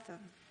provide them.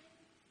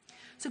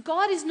 So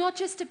God is not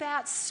just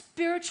about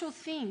spiritual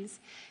things.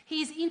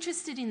 He is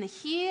interested in the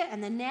here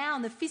and the now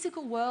and the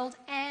physical world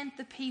and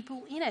the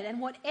people in it. And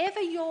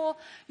whatever your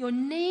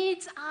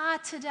needs are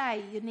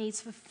today, your needs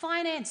for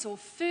finance or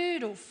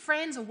food or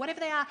friends or whatever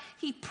they are,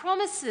 he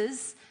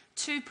promises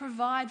to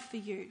provide for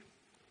you.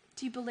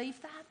 Do you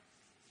believe that?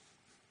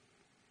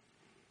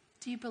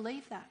 Do you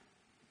believe that?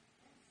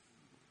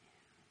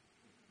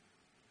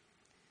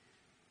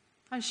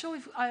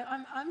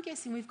 I'm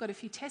guessing we've got a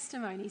few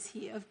testimonies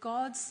here of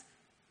God's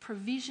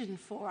provision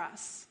for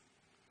us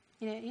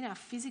in our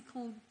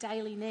physical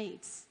daily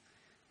needs.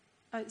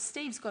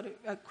 Steve's got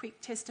a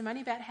quick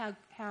testimony about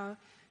how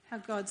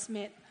God's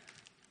met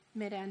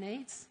our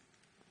needs.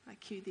 I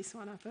queued this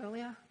one up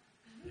earlier.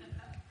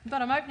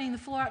 But I'm opening the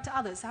floor up to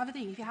others. Have a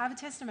thing. If you have a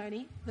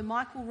testimony, the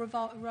mic will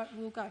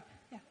go.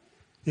 Yeah.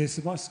 Yeah,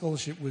 so my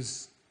scholarship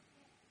was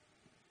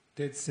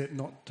dead set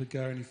not to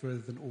go any further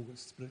than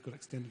August, but it got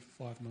extended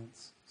for 5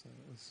 months. So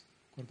it was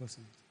quite a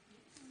blessing.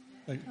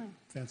 I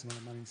found some other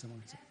money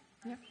somewhere. So.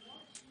 Yeah.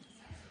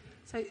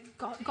 So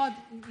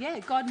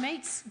God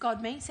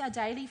meets our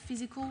daily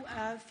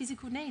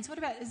physical needs. What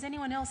about, does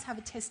anyone else have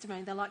a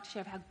testimony they'd like to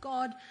share of how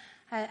God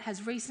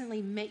has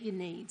recently met your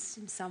needs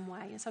in some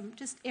way, in some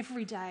just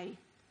everyday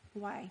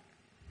way?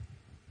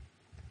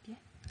 Yeah.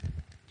 Do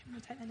you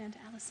want to take that down to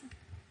Alison?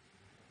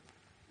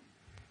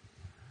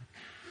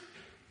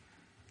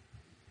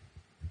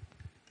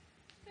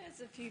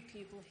 There's a few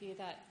people here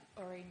that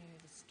already know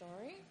the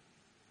story.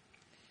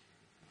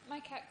 My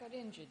cat got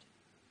injured,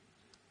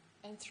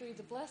 and through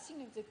the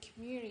blessing of the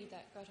community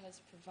that God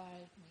has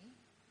provided me,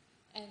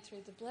 and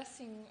through the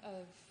blessing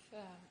of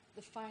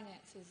the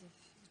finances of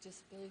the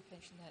disability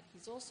pension that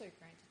he's also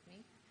granted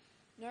me,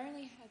 not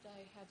only had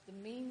I had the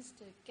means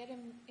to get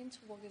him into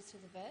August to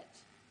the vet,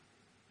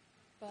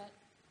 but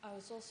I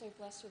was also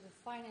blessed with the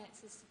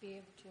finances to be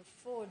able to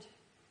afford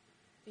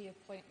the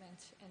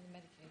appointment and the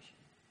medication.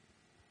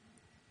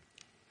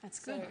 That's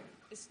good. So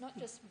it's not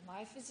just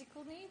my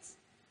physical needs,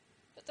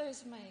 but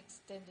those of my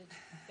extended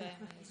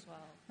family as well.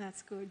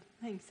 That's good.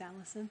 Thanks,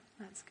 Alison.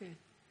 That's good.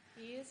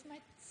 He is my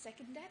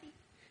second daddy.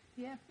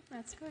 Yeah,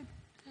 that's good.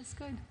 That's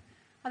good.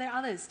 Are there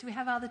others? Do we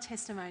have other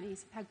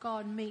testimonies of how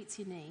God meets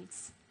your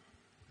needs?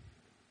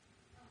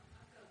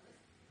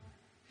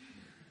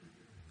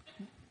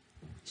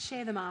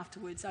 Share them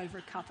afterwards over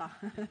a cuppa.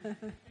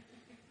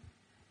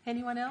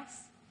 Anyone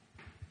else?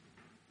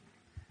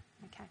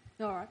 Okay.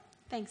 All right.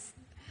 Thanks.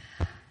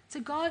 So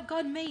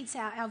God meets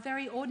our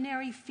very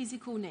ordinary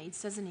physical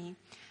needs, doesn't he?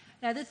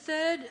 Now, the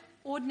third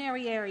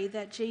ordinary area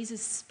that Jesus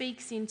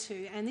speaks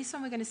into, and this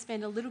one we're going to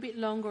spend a little bit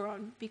longer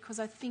on because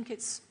I think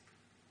it's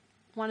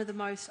one of the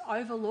most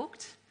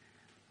overlooked,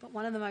 but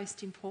one of the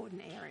most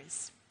important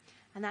areas,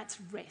 and that's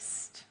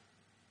rest.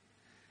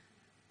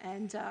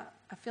 And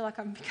I feel like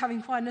I'm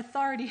becoming quite an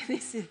authority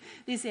in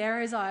this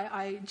area as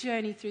I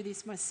journey through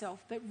this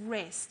myself, but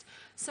rest.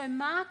 So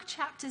Mark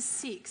chapter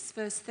 6,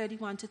 verse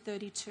 31 to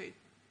 32.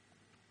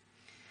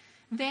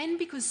 Then,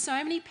 because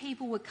so many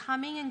people were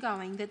coming and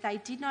going that they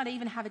did not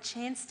even have a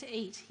chance to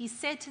eat, he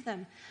said to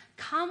them,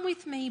 "Come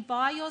with me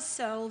by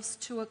yourselves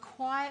to a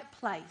quiet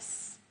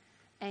place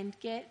and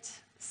get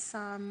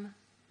some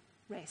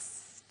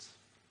rest."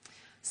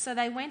 So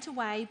they went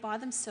away by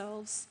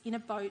themselves in a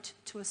boat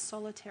to a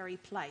solitary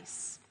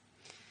place.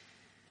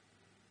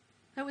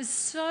 It was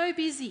so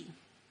busy.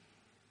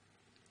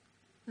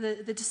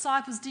 The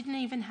disciples didn't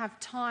even have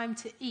time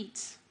to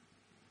eat.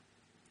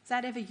 Is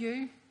that ever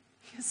you?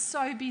 You're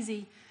so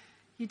busy,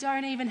 you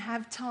don't even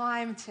have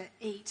time to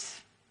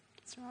eat.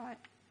 That's right.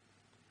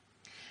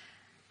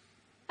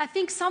 I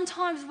think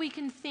sometimes we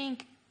can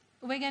think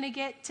we're going to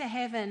get to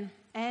heaven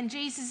and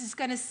Jesus is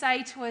going to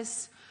say to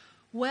us,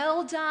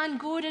 "Well done,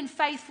 good and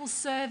faithful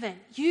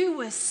servant. You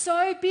were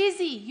so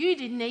busy, you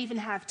didn't even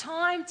have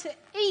time to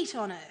eat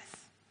on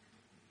earth."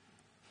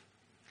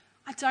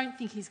 I don't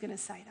think he's going to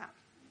say that.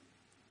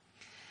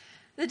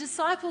 The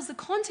disciples, the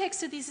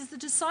context of this is the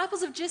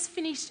disciples have just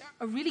finished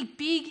a really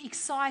big,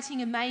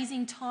 exciting,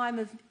 amazing time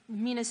of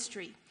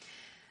ministry.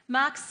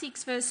 Mark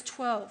 6, verse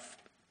 12.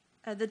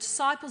 The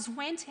disciples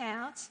went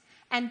out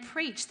and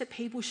preached that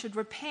people should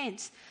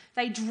repent.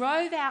 They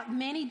drove out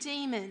many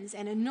demons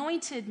and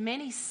anointed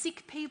many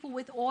sick people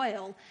with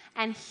oil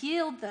and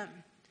healed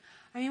them.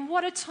 I mean,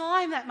 what a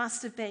time that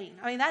must have been.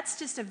 I mean, that's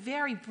just a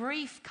very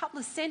brief couple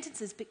of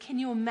sentences, but can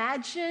you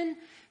imagine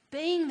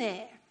being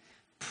there?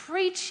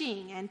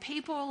 Preaching and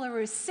people are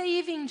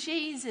receiving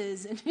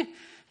Jesus and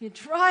you're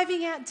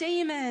driving out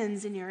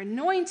demons and you're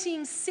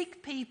anointing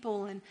sick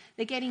people and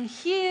they're getting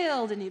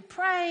healed and you're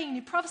praying and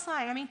you're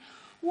prophesying. I mean,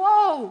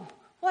 whoa,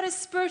 what a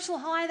spiritual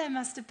high they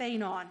must have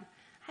been on.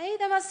 Hey,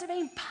 they must have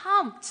been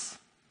pumped.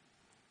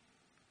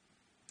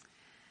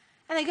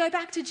 And they go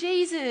back to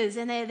Jesus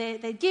and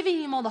they're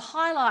giving him all the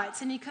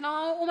highlights, and you can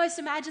almost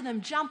imagine them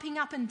jumping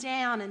up and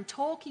down and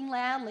talking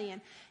loudly and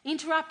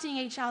interrupting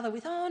each other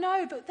with, "Oh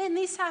no, but then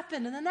this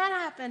happened and then that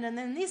happened and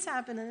then this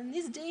happened and then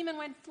this demon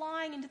went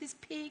flying into this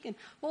pig," and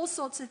all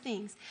sorts of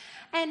things.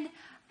 And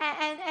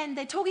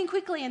they're talking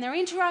quickly and they're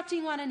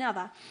interrupting one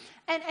another.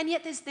 And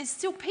yet there's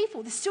still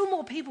people, there's still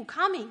more people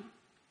coming.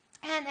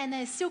 And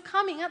they're still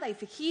coming, aren't they,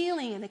 for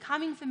healing, and they're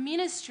coming for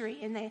ministry,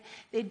 and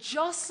they're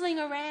jostling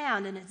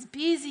around, and it's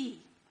busy.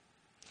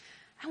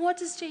 And what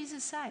does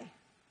Jesus say?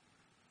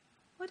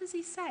 What does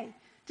he say?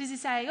 Does he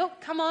say, oh,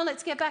 come on,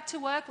 let's get back to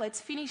work, let's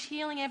finish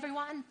healing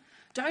everyone,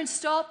 don't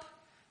stop,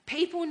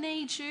 people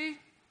need you,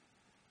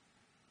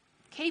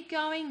 keep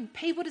going,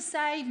 people to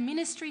save,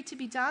 ministry to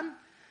be done?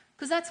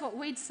 Because that's what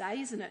we'd say,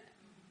 isn't it?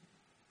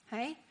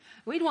 Hey?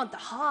 We'd want the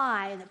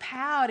high and the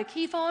power to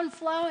keep on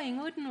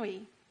flowing, wouldn't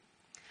we?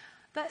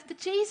 But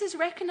Jesus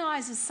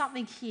recognises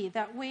something here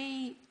that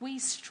we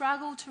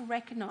struggle to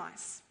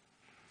recognise.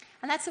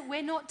 And that's that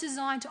we're not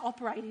designed to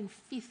operate in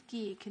fifth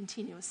gear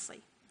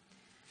continuously.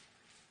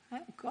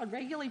 God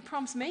regularly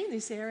prompts me in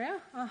this area.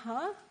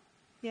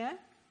 Yeah.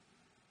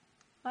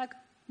 Like,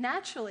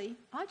 naturally,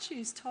 I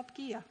choose top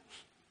gear.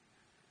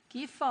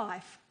 Gear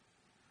 5.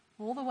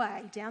 All the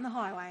way down the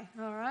highway,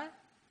 all right?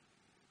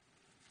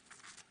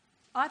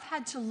 I've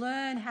had to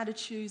learn how to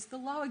choose the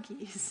lower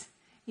gears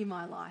in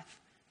my life,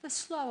 the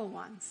slower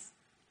ones.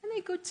 And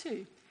they're good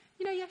too.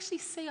 You know, you actually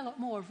see a lot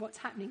more of what's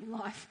happening in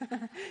life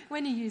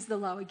when you use the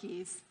lower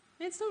gears.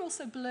 And it's not all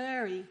so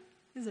blurry,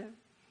 is it?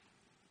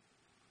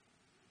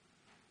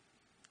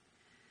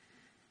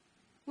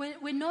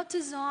 We're not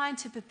designed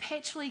to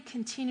perpetually,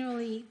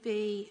 continually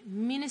be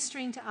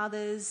ministering to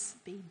others,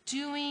 be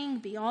doing,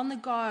 be on the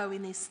go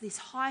in this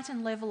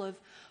heightened level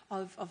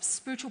of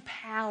spiritual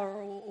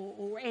power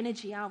or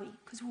energy, are we?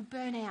 Because we'll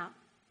burn out.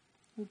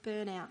 We'll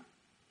burn out.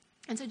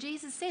 And so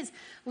Jesus says,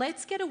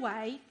 let's get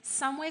away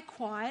somewhere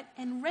quiet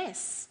and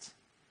rest.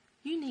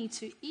 You need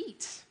to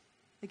eat.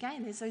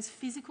 Again, there's those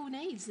physical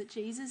needs that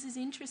Jesus is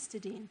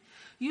interested in.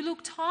 You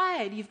look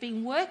tired, you've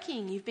been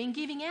working, you've been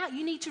giving out,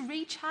 you need to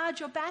recharge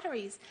your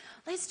batteries.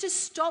 Let's just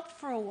stop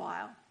for a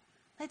while.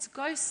 Let's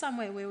go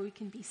somewhere where we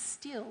can be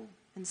still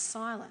and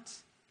silent.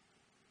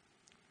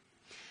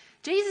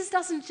 Jesus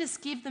doesn't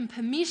just give them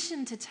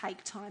permission to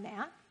take time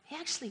out, he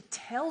actually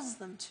tells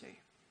them to.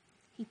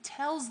 He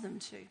tells them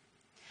to.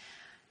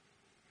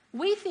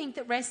 We think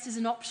that rest is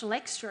an optional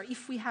extra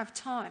if we have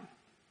time.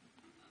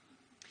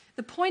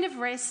 The point of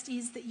rest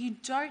is that you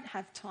don't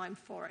have time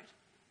for it.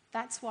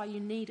 That's why you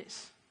need it.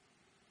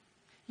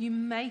 You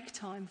make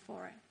time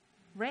for it.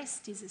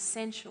 Rest is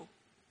essential.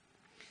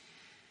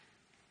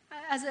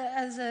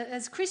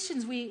 As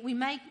Christians, we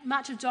make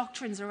much of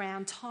doctrines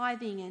around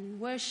tithing and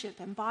worship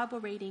and Bible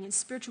reading and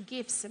spiritual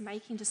gifts and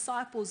making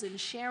disciples and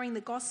sharing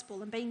the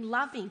gospel and being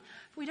loving.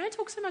 But we don't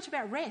talk so much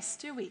about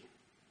rest, do we?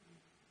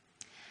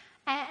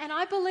 And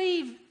I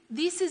believe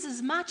this is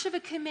as much of a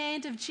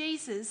command of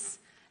Jesus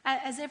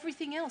as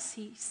everything else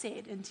he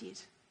said and did.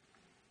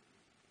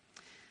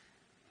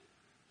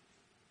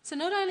 So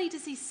not only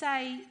does he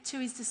say to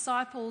his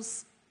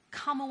disciples,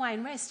 come away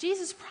and rest,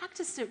 Jesus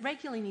practiced it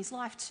regularly in his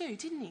life too,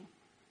 didn't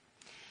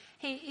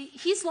he?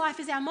 His life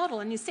is our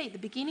model, and you see at the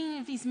beginning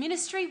of his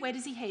ministry, where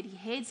does he head? He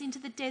heads into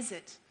the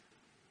desert.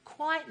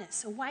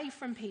 Quietness, away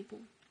from people.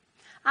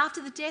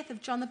 After the death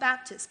of John the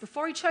Baptist,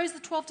 before he chose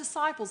the 12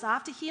 disciples,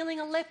 after healing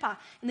a leper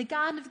in the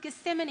Garden of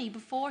Gethsemane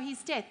before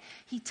his death,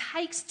 he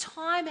takes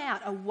time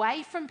out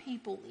away from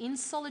people in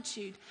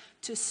solitude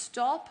to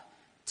stop,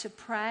 to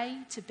pray,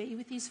 to be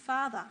with his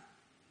Father.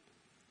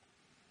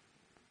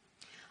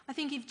 I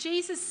think if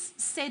Jesus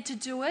said to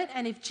do it,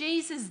 and if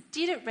Jesus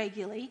did it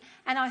regularly,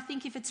 and I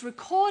think if it's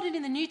recorded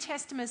in the New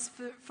Testament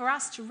for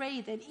us to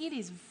read, then it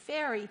is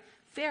very,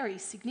 very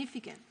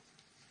significant.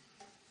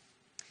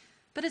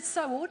 But it's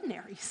so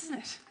ordinary, isn't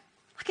it?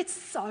 Like, it's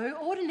so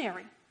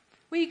ordinary.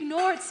 We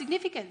ignore its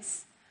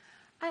significance.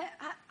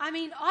 I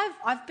mean,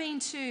 I've been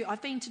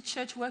to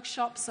church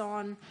workshops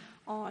on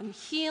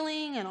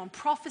healing and on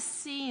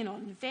prophecy and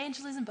on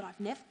evangelism, but I've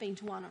never been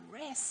to one on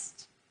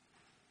rest.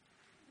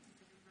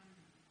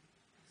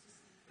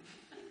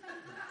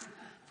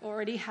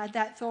 Already had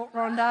that thought,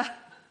 Rhonda.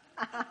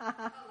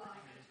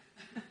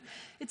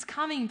 It's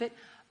coming, but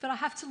I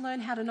have to learn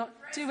how to not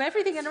do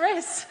everything and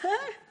rest.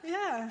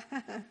 Yeah.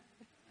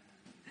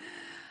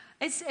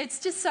 It's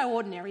just so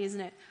ordinary,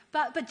 isn't it?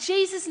 But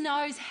Jesus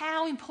knows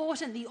how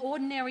important the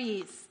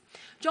ordinary is.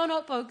 John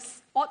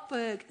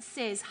Ortberg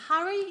says,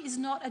 hurry is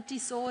not a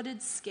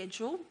disordered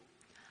schedule.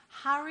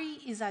 Hurry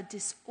is a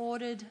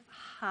disordered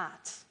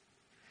heart.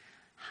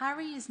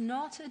 Hurry is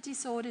not a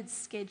disordered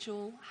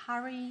schedule.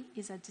 Hurry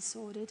is a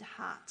disordered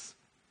heart.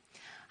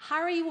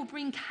 Hurry will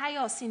bring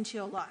chaos into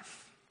your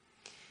life,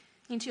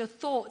 into your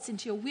thoughts,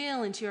 into your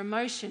will, into your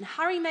emotion.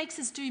 Hurry makes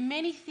us do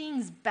many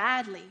things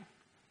badly.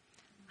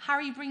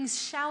 Hurry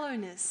brings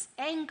shallowness,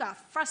 anger,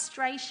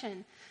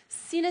 frustration,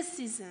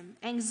 cynicism,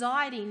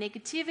 anxiety,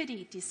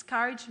 negativity,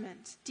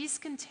 discouragement,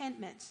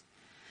 discontentment.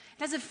 It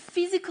has a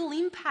physical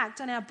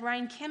impact on our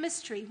brain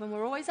chemistry when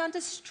we're always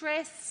under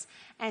stress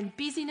and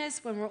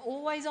busyness, when we're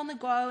always on the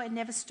go and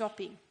never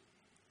stopping.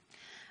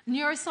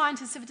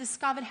 Neuroscientists have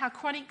discovered how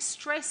chronic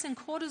stress and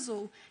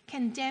cortisol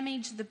can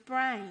damage the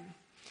brain.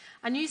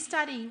 A new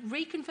study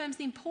reconfirms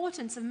the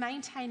importance of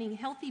maintaining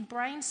healthy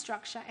brain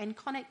structure and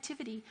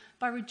connectivity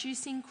by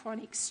reducing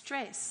chronic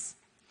stress.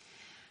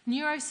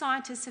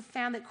 Neuroscientists have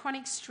found that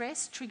chronic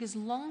stress triggers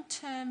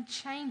long-term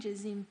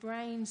changes in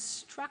brain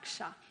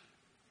structure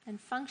and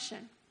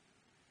function.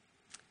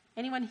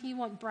 Anyone here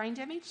want brain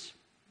damage?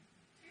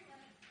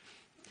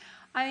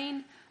 I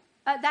mean,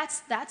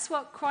 that's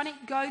what chronic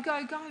go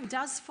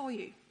does for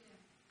you.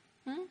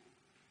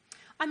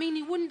 I mean,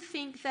 you wouldn't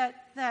think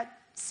that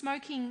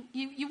smoking,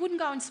 you wouldn't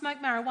go and smoke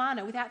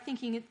marijuana without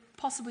thinking it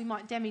possibly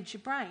might damage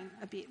your brain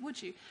a bit,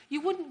 would you? You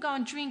wouldn't go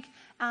and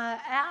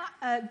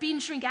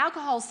binge drink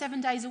alcohol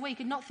 7 days a week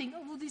and not think,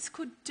 oh, well, this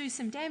could do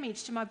some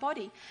damage to my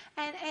body.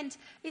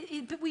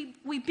 But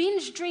we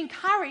binge drink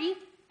hurry,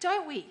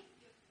 don't we?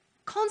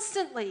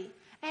 Constantly.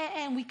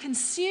 And we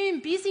consume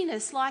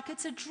busyness like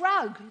it's a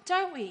drug,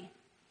 don't we?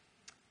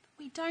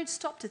 We don't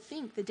stop to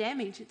think the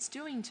damage it's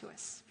doing to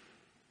us.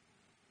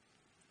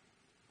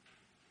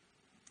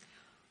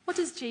 What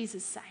does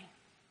Jesus say?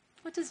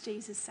 What does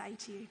Jesus say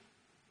to you?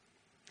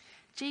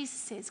 Jesus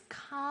says,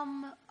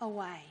 come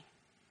away.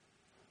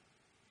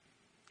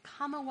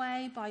 Come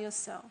away by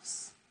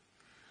yourselves.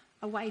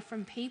 Away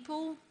from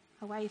people,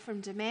 away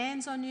from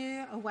demands on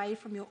you, away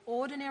from your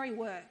ordinary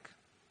work.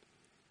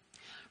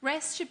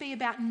 Rest should be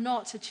about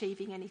not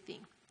achieving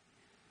anything.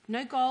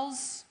 No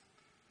goals,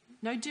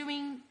 no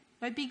doing,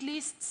 no big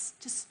lists,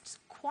 just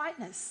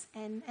quietness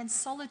and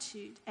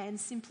solitude and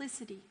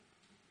simplicity.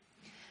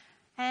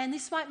 And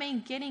this might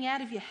mean getting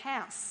out of your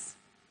house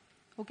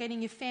or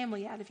getting your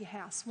family out of your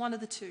house. One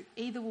of the two.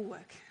 Either will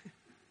work.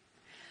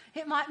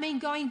 It might mean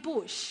going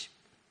bush,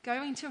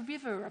 going to a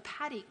river, a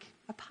paddock,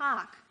 a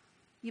park,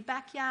 your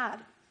backyard,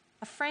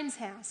 a friend's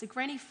house, a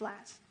granny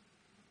flat,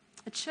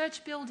 a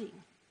church building.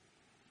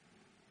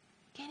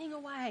 Getting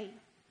away.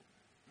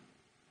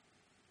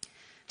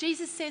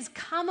 Jesus says,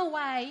 come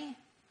away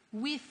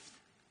with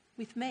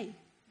me.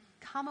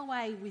 Come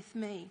away with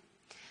me.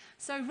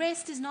 So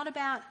rest is not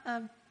about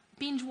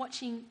binge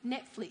watching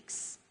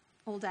Netflix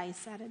all day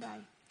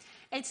Saturday.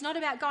 It's not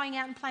about going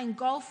out and playing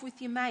golf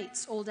with your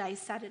mates all day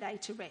Saturday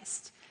to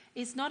rest.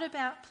 It's not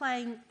about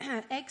playing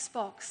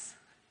Xbox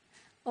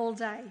all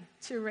day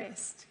to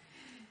rest.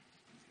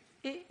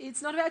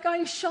 It's not about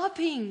going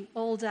shopping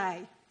all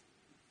day.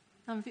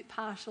 I'm a bit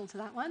partial to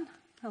that one.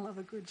 I love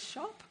a good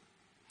shop.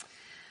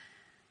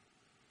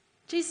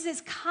 Jesus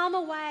says, come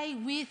away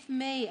with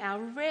me. Our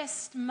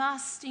rest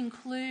must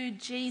include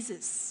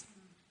Jesus.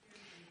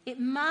 It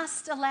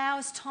must allow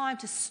us time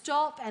to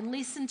stop and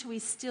listen to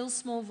his still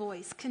small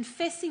voice,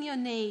 confessing your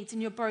needs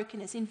and your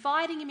brokenness,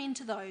 inviting him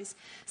into those,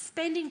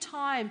 spending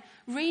time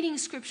reading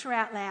scripture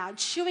out loud,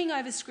 chewing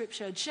over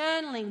scripture,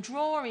 journaling,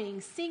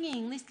 drawing,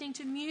 singing, listening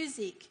to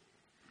music,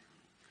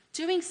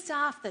 doing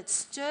stuff that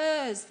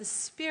stirs the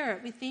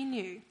spirit within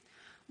you,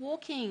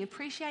 walking,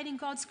 appreciating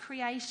God's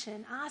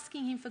creation,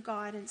 asking him for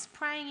guidance,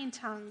 praying in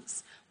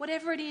tongues,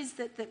 whatever it is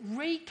that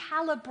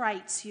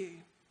recalibrates you.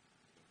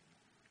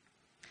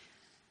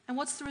 And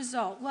what's the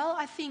result? Well,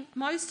 I think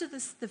most of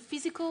the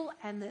physical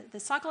and the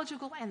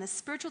psychological and the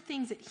spiritual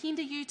things that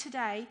hinder you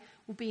today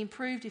will be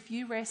improved if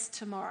you rest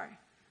tomorrow.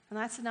 And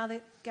that's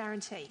another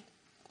guarantee.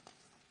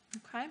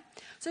 Okay?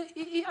 So,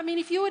 I mean,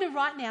 if you were to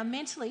right now,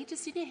 mentally,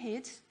 just in your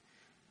head,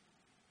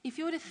 if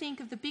you were to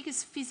think of the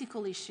biggest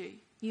physical issue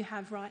you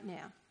have right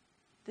now,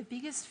 the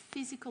biggest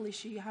physical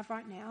issue you have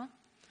right now,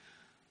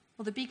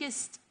 or the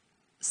biggest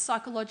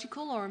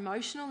psychological or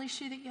emotional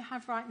issue that you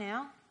have right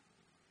now,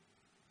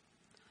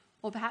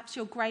 or perhaps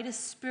your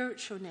greatest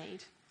spiritual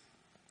need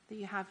that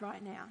you have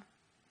right now.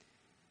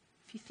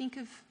 If you think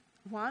of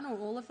one or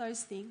all of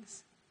those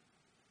things,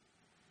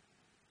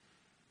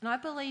 and I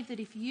believe that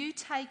if you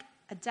take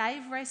a day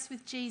of rest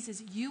with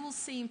Jesus, you will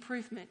see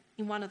improvement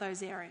in one of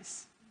those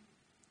areas.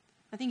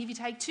 I think if you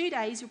take 2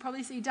 days, you'll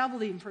probably see double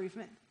the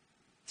improvement.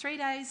 3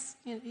 days,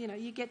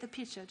 you get the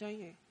picture, don't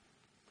you?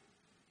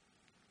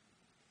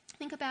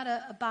 Think about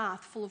a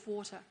bath full of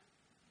water.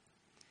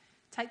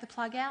 Take the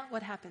plug out,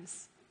 what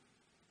happens?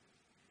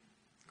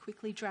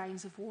 Quickly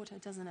drains of water,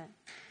 doesn't it?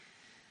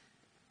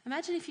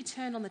 Imagine if you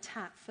turned on the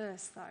tap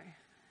first, though,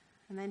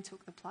 and then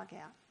took the plug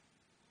out.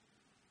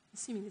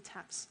 Assuming the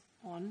tap's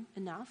on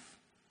enough,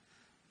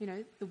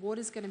 the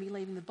water's going to be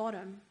leaving the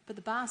bottom, but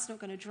the bath's not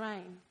going to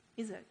drain,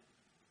 is it?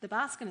 The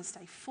bath's going to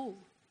stay full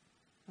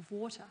of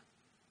water,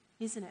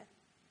 isn't it?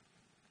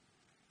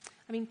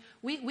 I mean,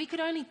 we could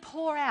only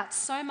pour out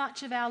so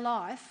much of our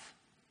life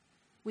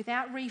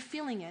without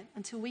refilling it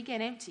until we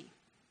get empty.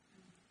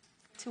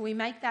 Till we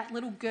make that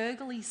little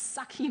gurgly,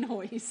 sucky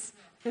noise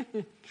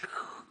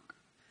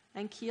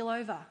and keel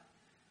over.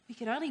 We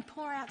can only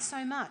pour out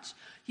so much.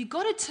 You've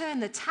got to turn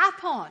the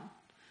tap on.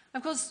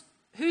 Of course,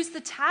 who's the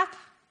tap?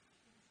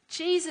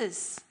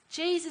 Jesus.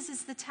 Jesus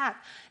is the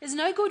tap. There's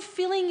no good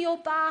filling your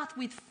bath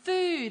with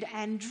food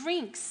and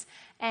drinks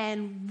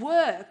and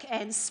work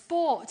and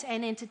sport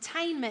and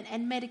entertainment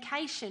and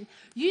medication.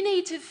 You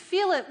need to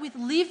fill it with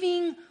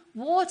living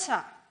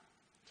water.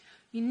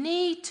 You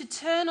need to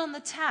turn on the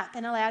tap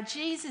and allow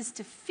Jesus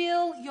to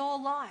fill your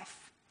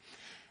life.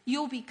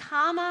 You'll be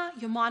calmer,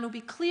 your mind will be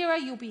clearer,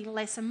 you'll be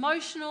less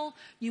emotional,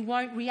 you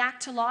won't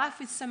react to life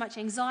with so much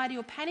anxiety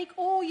or panic,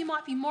 or you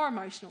might be more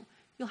emotional.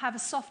 you'll have a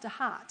softer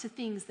heart to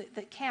things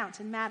that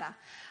count and matter.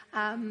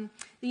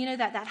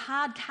 That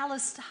hard,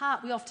 calloused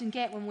heart we often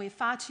get when we're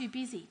far too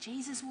busy.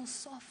 Jesus will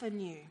soften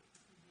you.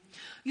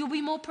 You'll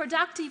be more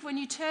productive when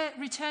you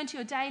return to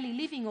your daily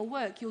living or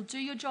work. You'll do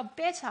your job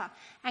better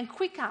and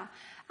quicker.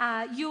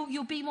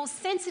 You'll be more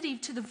sensitive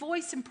to the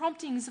voice and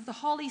promptings of the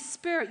Holy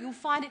Spirit. You'll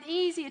find it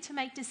easier to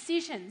make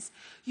decisions.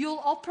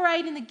 You'll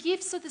operate in the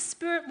gifts of the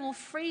Spirit more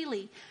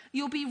freely.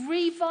 You'll be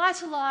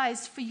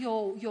revitalized for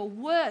your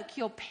work,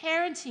 your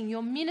parenting,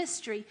 your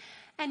ministry,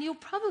 and you'll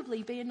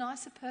probably be a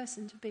nicer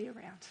person to be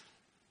around.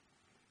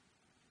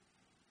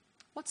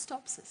 What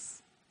stops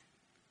us?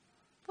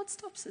 What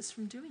stops us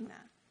from doing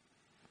that?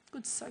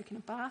 Good soak in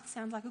a bath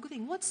sounds like a good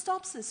thing. What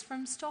stops us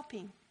from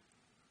stopping?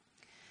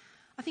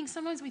 I think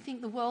sometimes we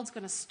think the world's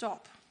going to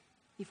stop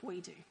if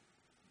we do,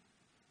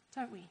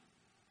 don't we?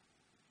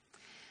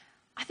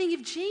 I think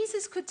if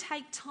Jesus could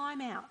take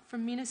time out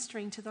from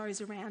ministering to those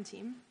around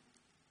him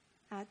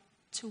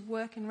to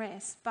work and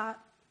rest, but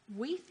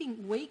we think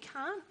we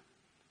can't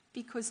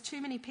because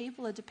too many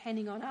people are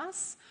depending on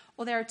us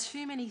or there are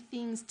too many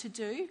things to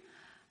do,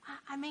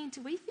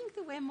 do we think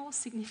that we're more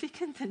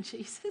significant than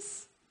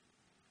Jesus?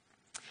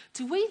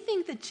 Do we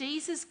think that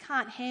Jesus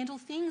can't handle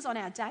things on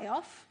our day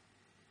off?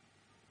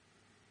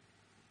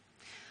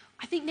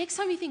 I think next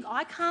time you think,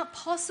 I can't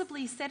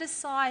possibly set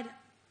aside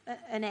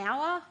an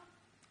hour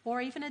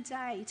or even a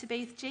day to be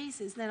with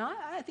Jesus, then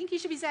I think you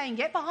should be saying,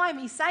 get behind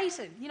me,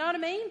 Satan. You know what I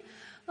mean?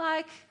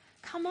 Like,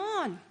 come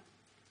on.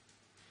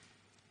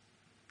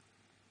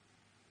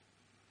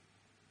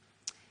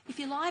 If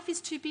your life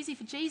is too busy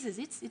for Jesus,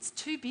 it's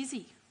too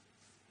busy.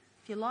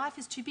 If your life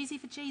is too busy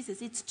for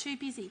Jesus, it's too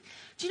busy.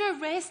 Do you know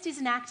rest is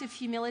an act of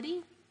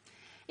humility?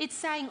 It's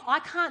saying, I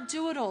can't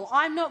do it all.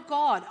 I'm not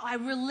God. I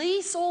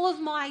release all of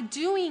my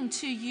doing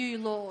to you,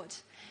 Lord.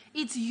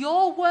 It's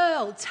your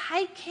world.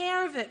 Take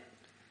care of it.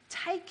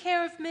 Take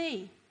care of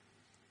me.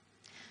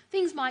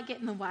 Things might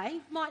get in the way,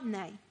 mightn't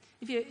they?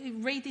 If you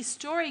read this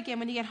story again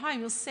when you get home,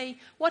 you'll see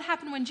what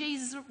happened when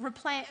Jesus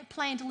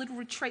planned a little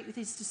retreat with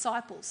his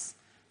disciples.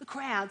 The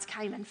crowds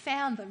came and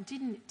found them,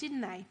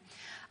 didn't they?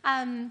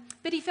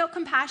 But he felt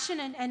compassion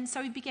and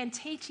so he began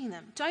teaching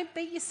them. Don't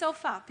beat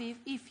yourself up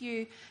if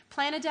you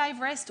plan a day of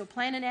rest or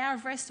plan an hour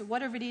of rest or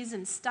whatever it is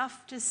and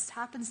stuff just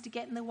happens to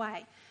get in the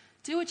way.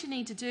 Do what you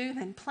need to do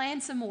and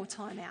plan some more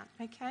time out,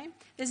 okay?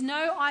 There's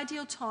no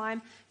ideal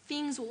time.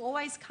 Things will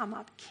always come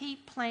up.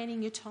 Keep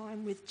planning your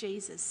time with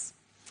Jesus.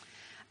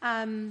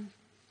 I've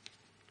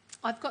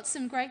got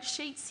some great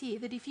sheets here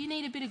that if you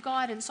need a bit of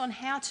guidance on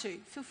how to,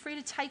 feel free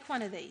to take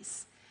one of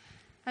these.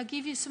 I'll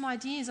give you some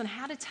ideas on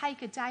how to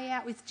take a day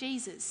out with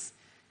Jesus.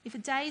 If a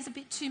day is a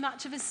bit too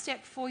much of a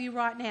step for you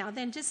right now,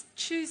 then just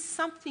choose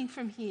something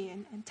from here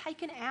and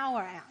take an hour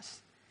out.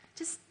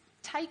 Just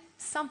take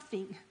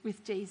something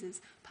with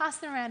Jesus. Pass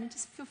them around and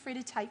just feel free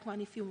to take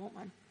one if you want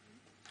one.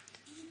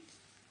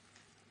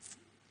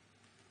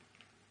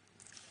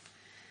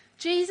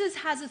 Jesus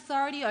has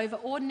authority over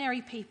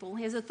ordinary people.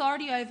 He has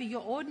authority over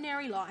your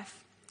ordinary life.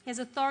 He has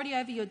authority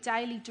over your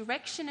daily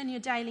direction and your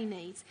daily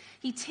needs.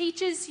 He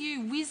teaches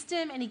you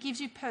wisdom and he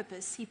gives you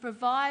purpose. He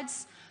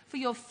provides for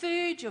your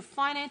food, your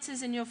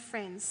finances, and your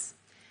friends.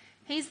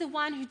 He's the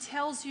one who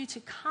tells you to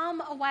come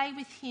away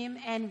with him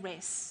and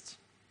rest.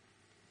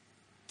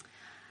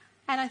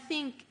 And I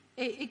think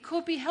it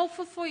could be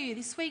helpful for you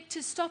this week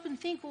to stop and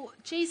think, well,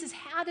 Jesus,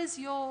 how does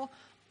your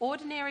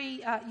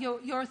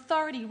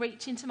authority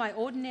reach into my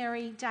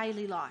ordinary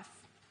daily life?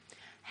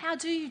 How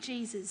do you,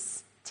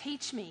 Jesus,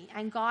 teach me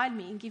and guide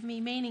me and give me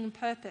meaning and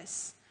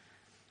purpose?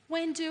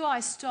 When do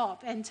I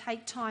stop and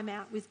take time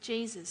out with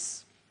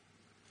Jesus?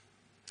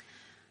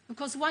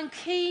 Because one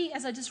key,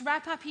 as I just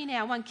wrap up here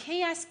now, one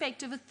key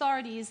aspect of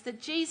authority is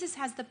that Jesus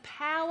has the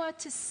power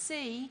to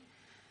see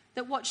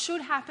that what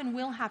should happen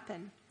will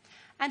happen.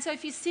 And so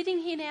if you're sitting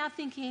here now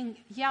thinking,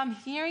 yeah, I'm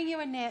hearing you,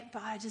 Annette,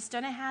 but I just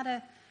don't know how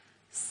to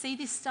see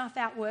this stuff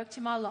outworked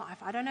in my life.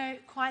 I don't know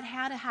quite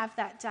how to have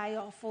that day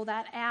off or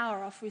that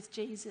hour off with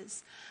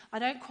Jesus. I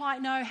don't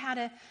quite know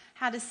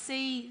how to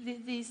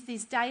see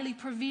this daily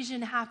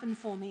provision happen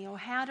for me or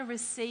how to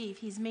receive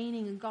his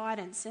meaning and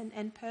guidance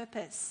and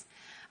purpose.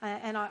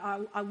 And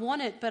I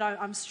want it, but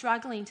I'm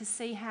struggling to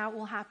see how it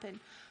will happen.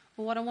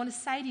 Well, what I want to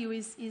say to you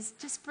is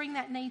just bring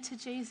that need to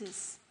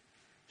Jesus.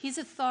 His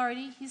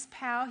authority, his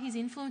power, his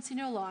influence in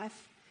your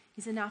life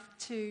is enough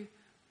to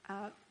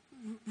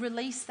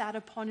release that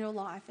upon your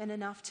life and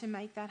enough to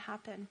make that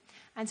happen.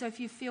 And so if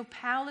you feel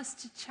powerless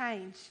to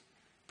change,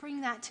 bring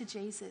that to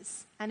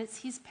Jesus, and it's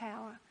his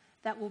power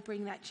that will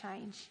bring that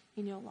change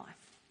in your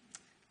life.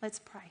 Let's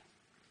pray.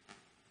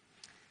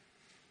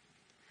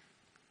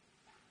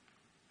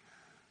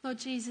 Lord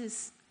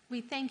Jesus,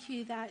 we thank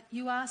you that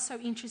you are so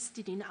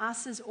interested in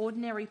us as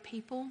ordinary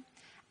people,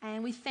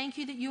 and we thank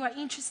you that you are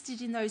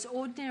interested in those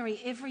ordinary,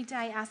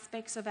 everyday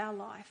aspects of our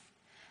life.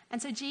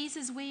 And so,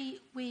 Jesus,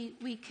 we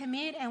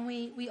commit and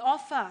we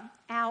offer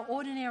our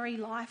ordinary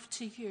life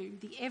to you,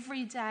 the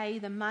everyday,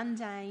 the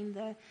mundane,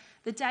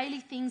 the daily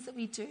things that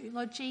we do.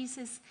 Lord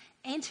Jesus,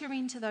 enter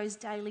into those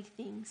daily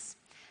things.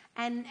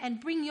 and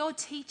bring your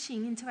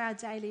teaching into our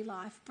daily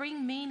life.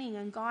 Bring meaning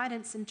and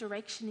guidance and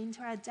direction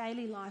into our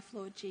daily life,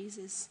 Lord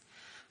Jesus.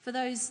 For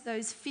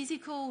those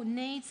physical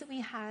needs that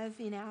we have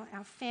in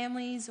our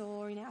families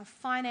or in our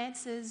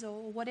finances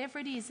or whatever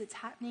it is that's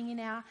happening in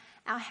our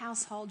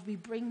household, we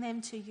bring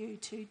them to you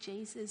too,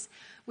 Jesus.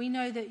 We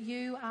know that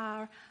you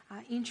are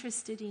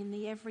interested in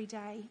the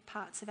everyday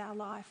parts of our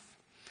life.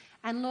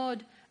 And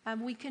Lord,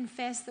 we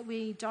confess that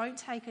we don't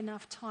take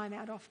enough time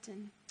out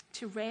often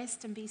to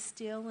rest and be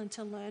still and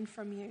to learn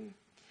from you.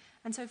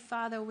 And so,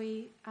 Father,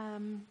 we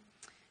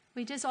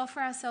just offer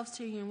ourselves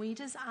to you, and we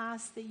just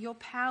ask that your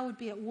power would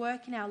be at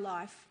work in our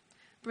life,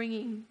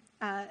 bringing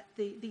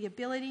the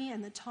ability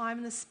and the time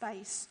and the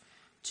space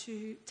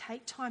to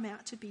take time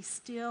out to be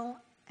still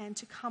and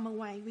to come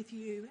away with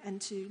you and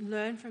to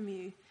learn from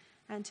you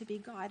and to be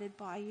guided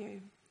by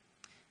you.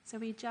 So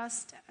we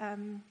just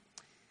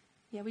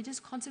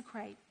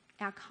consecrate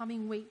our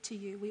coming week to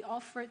you. We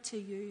offer it to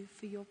you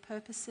for your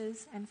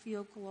purposes and for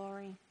your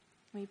glory.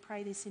 We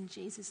pray this in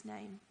Jesus'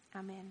 name.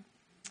 Amen.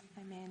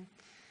 Amen.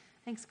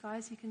 Thanks,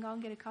 guys. You can go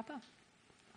and get a cuppa.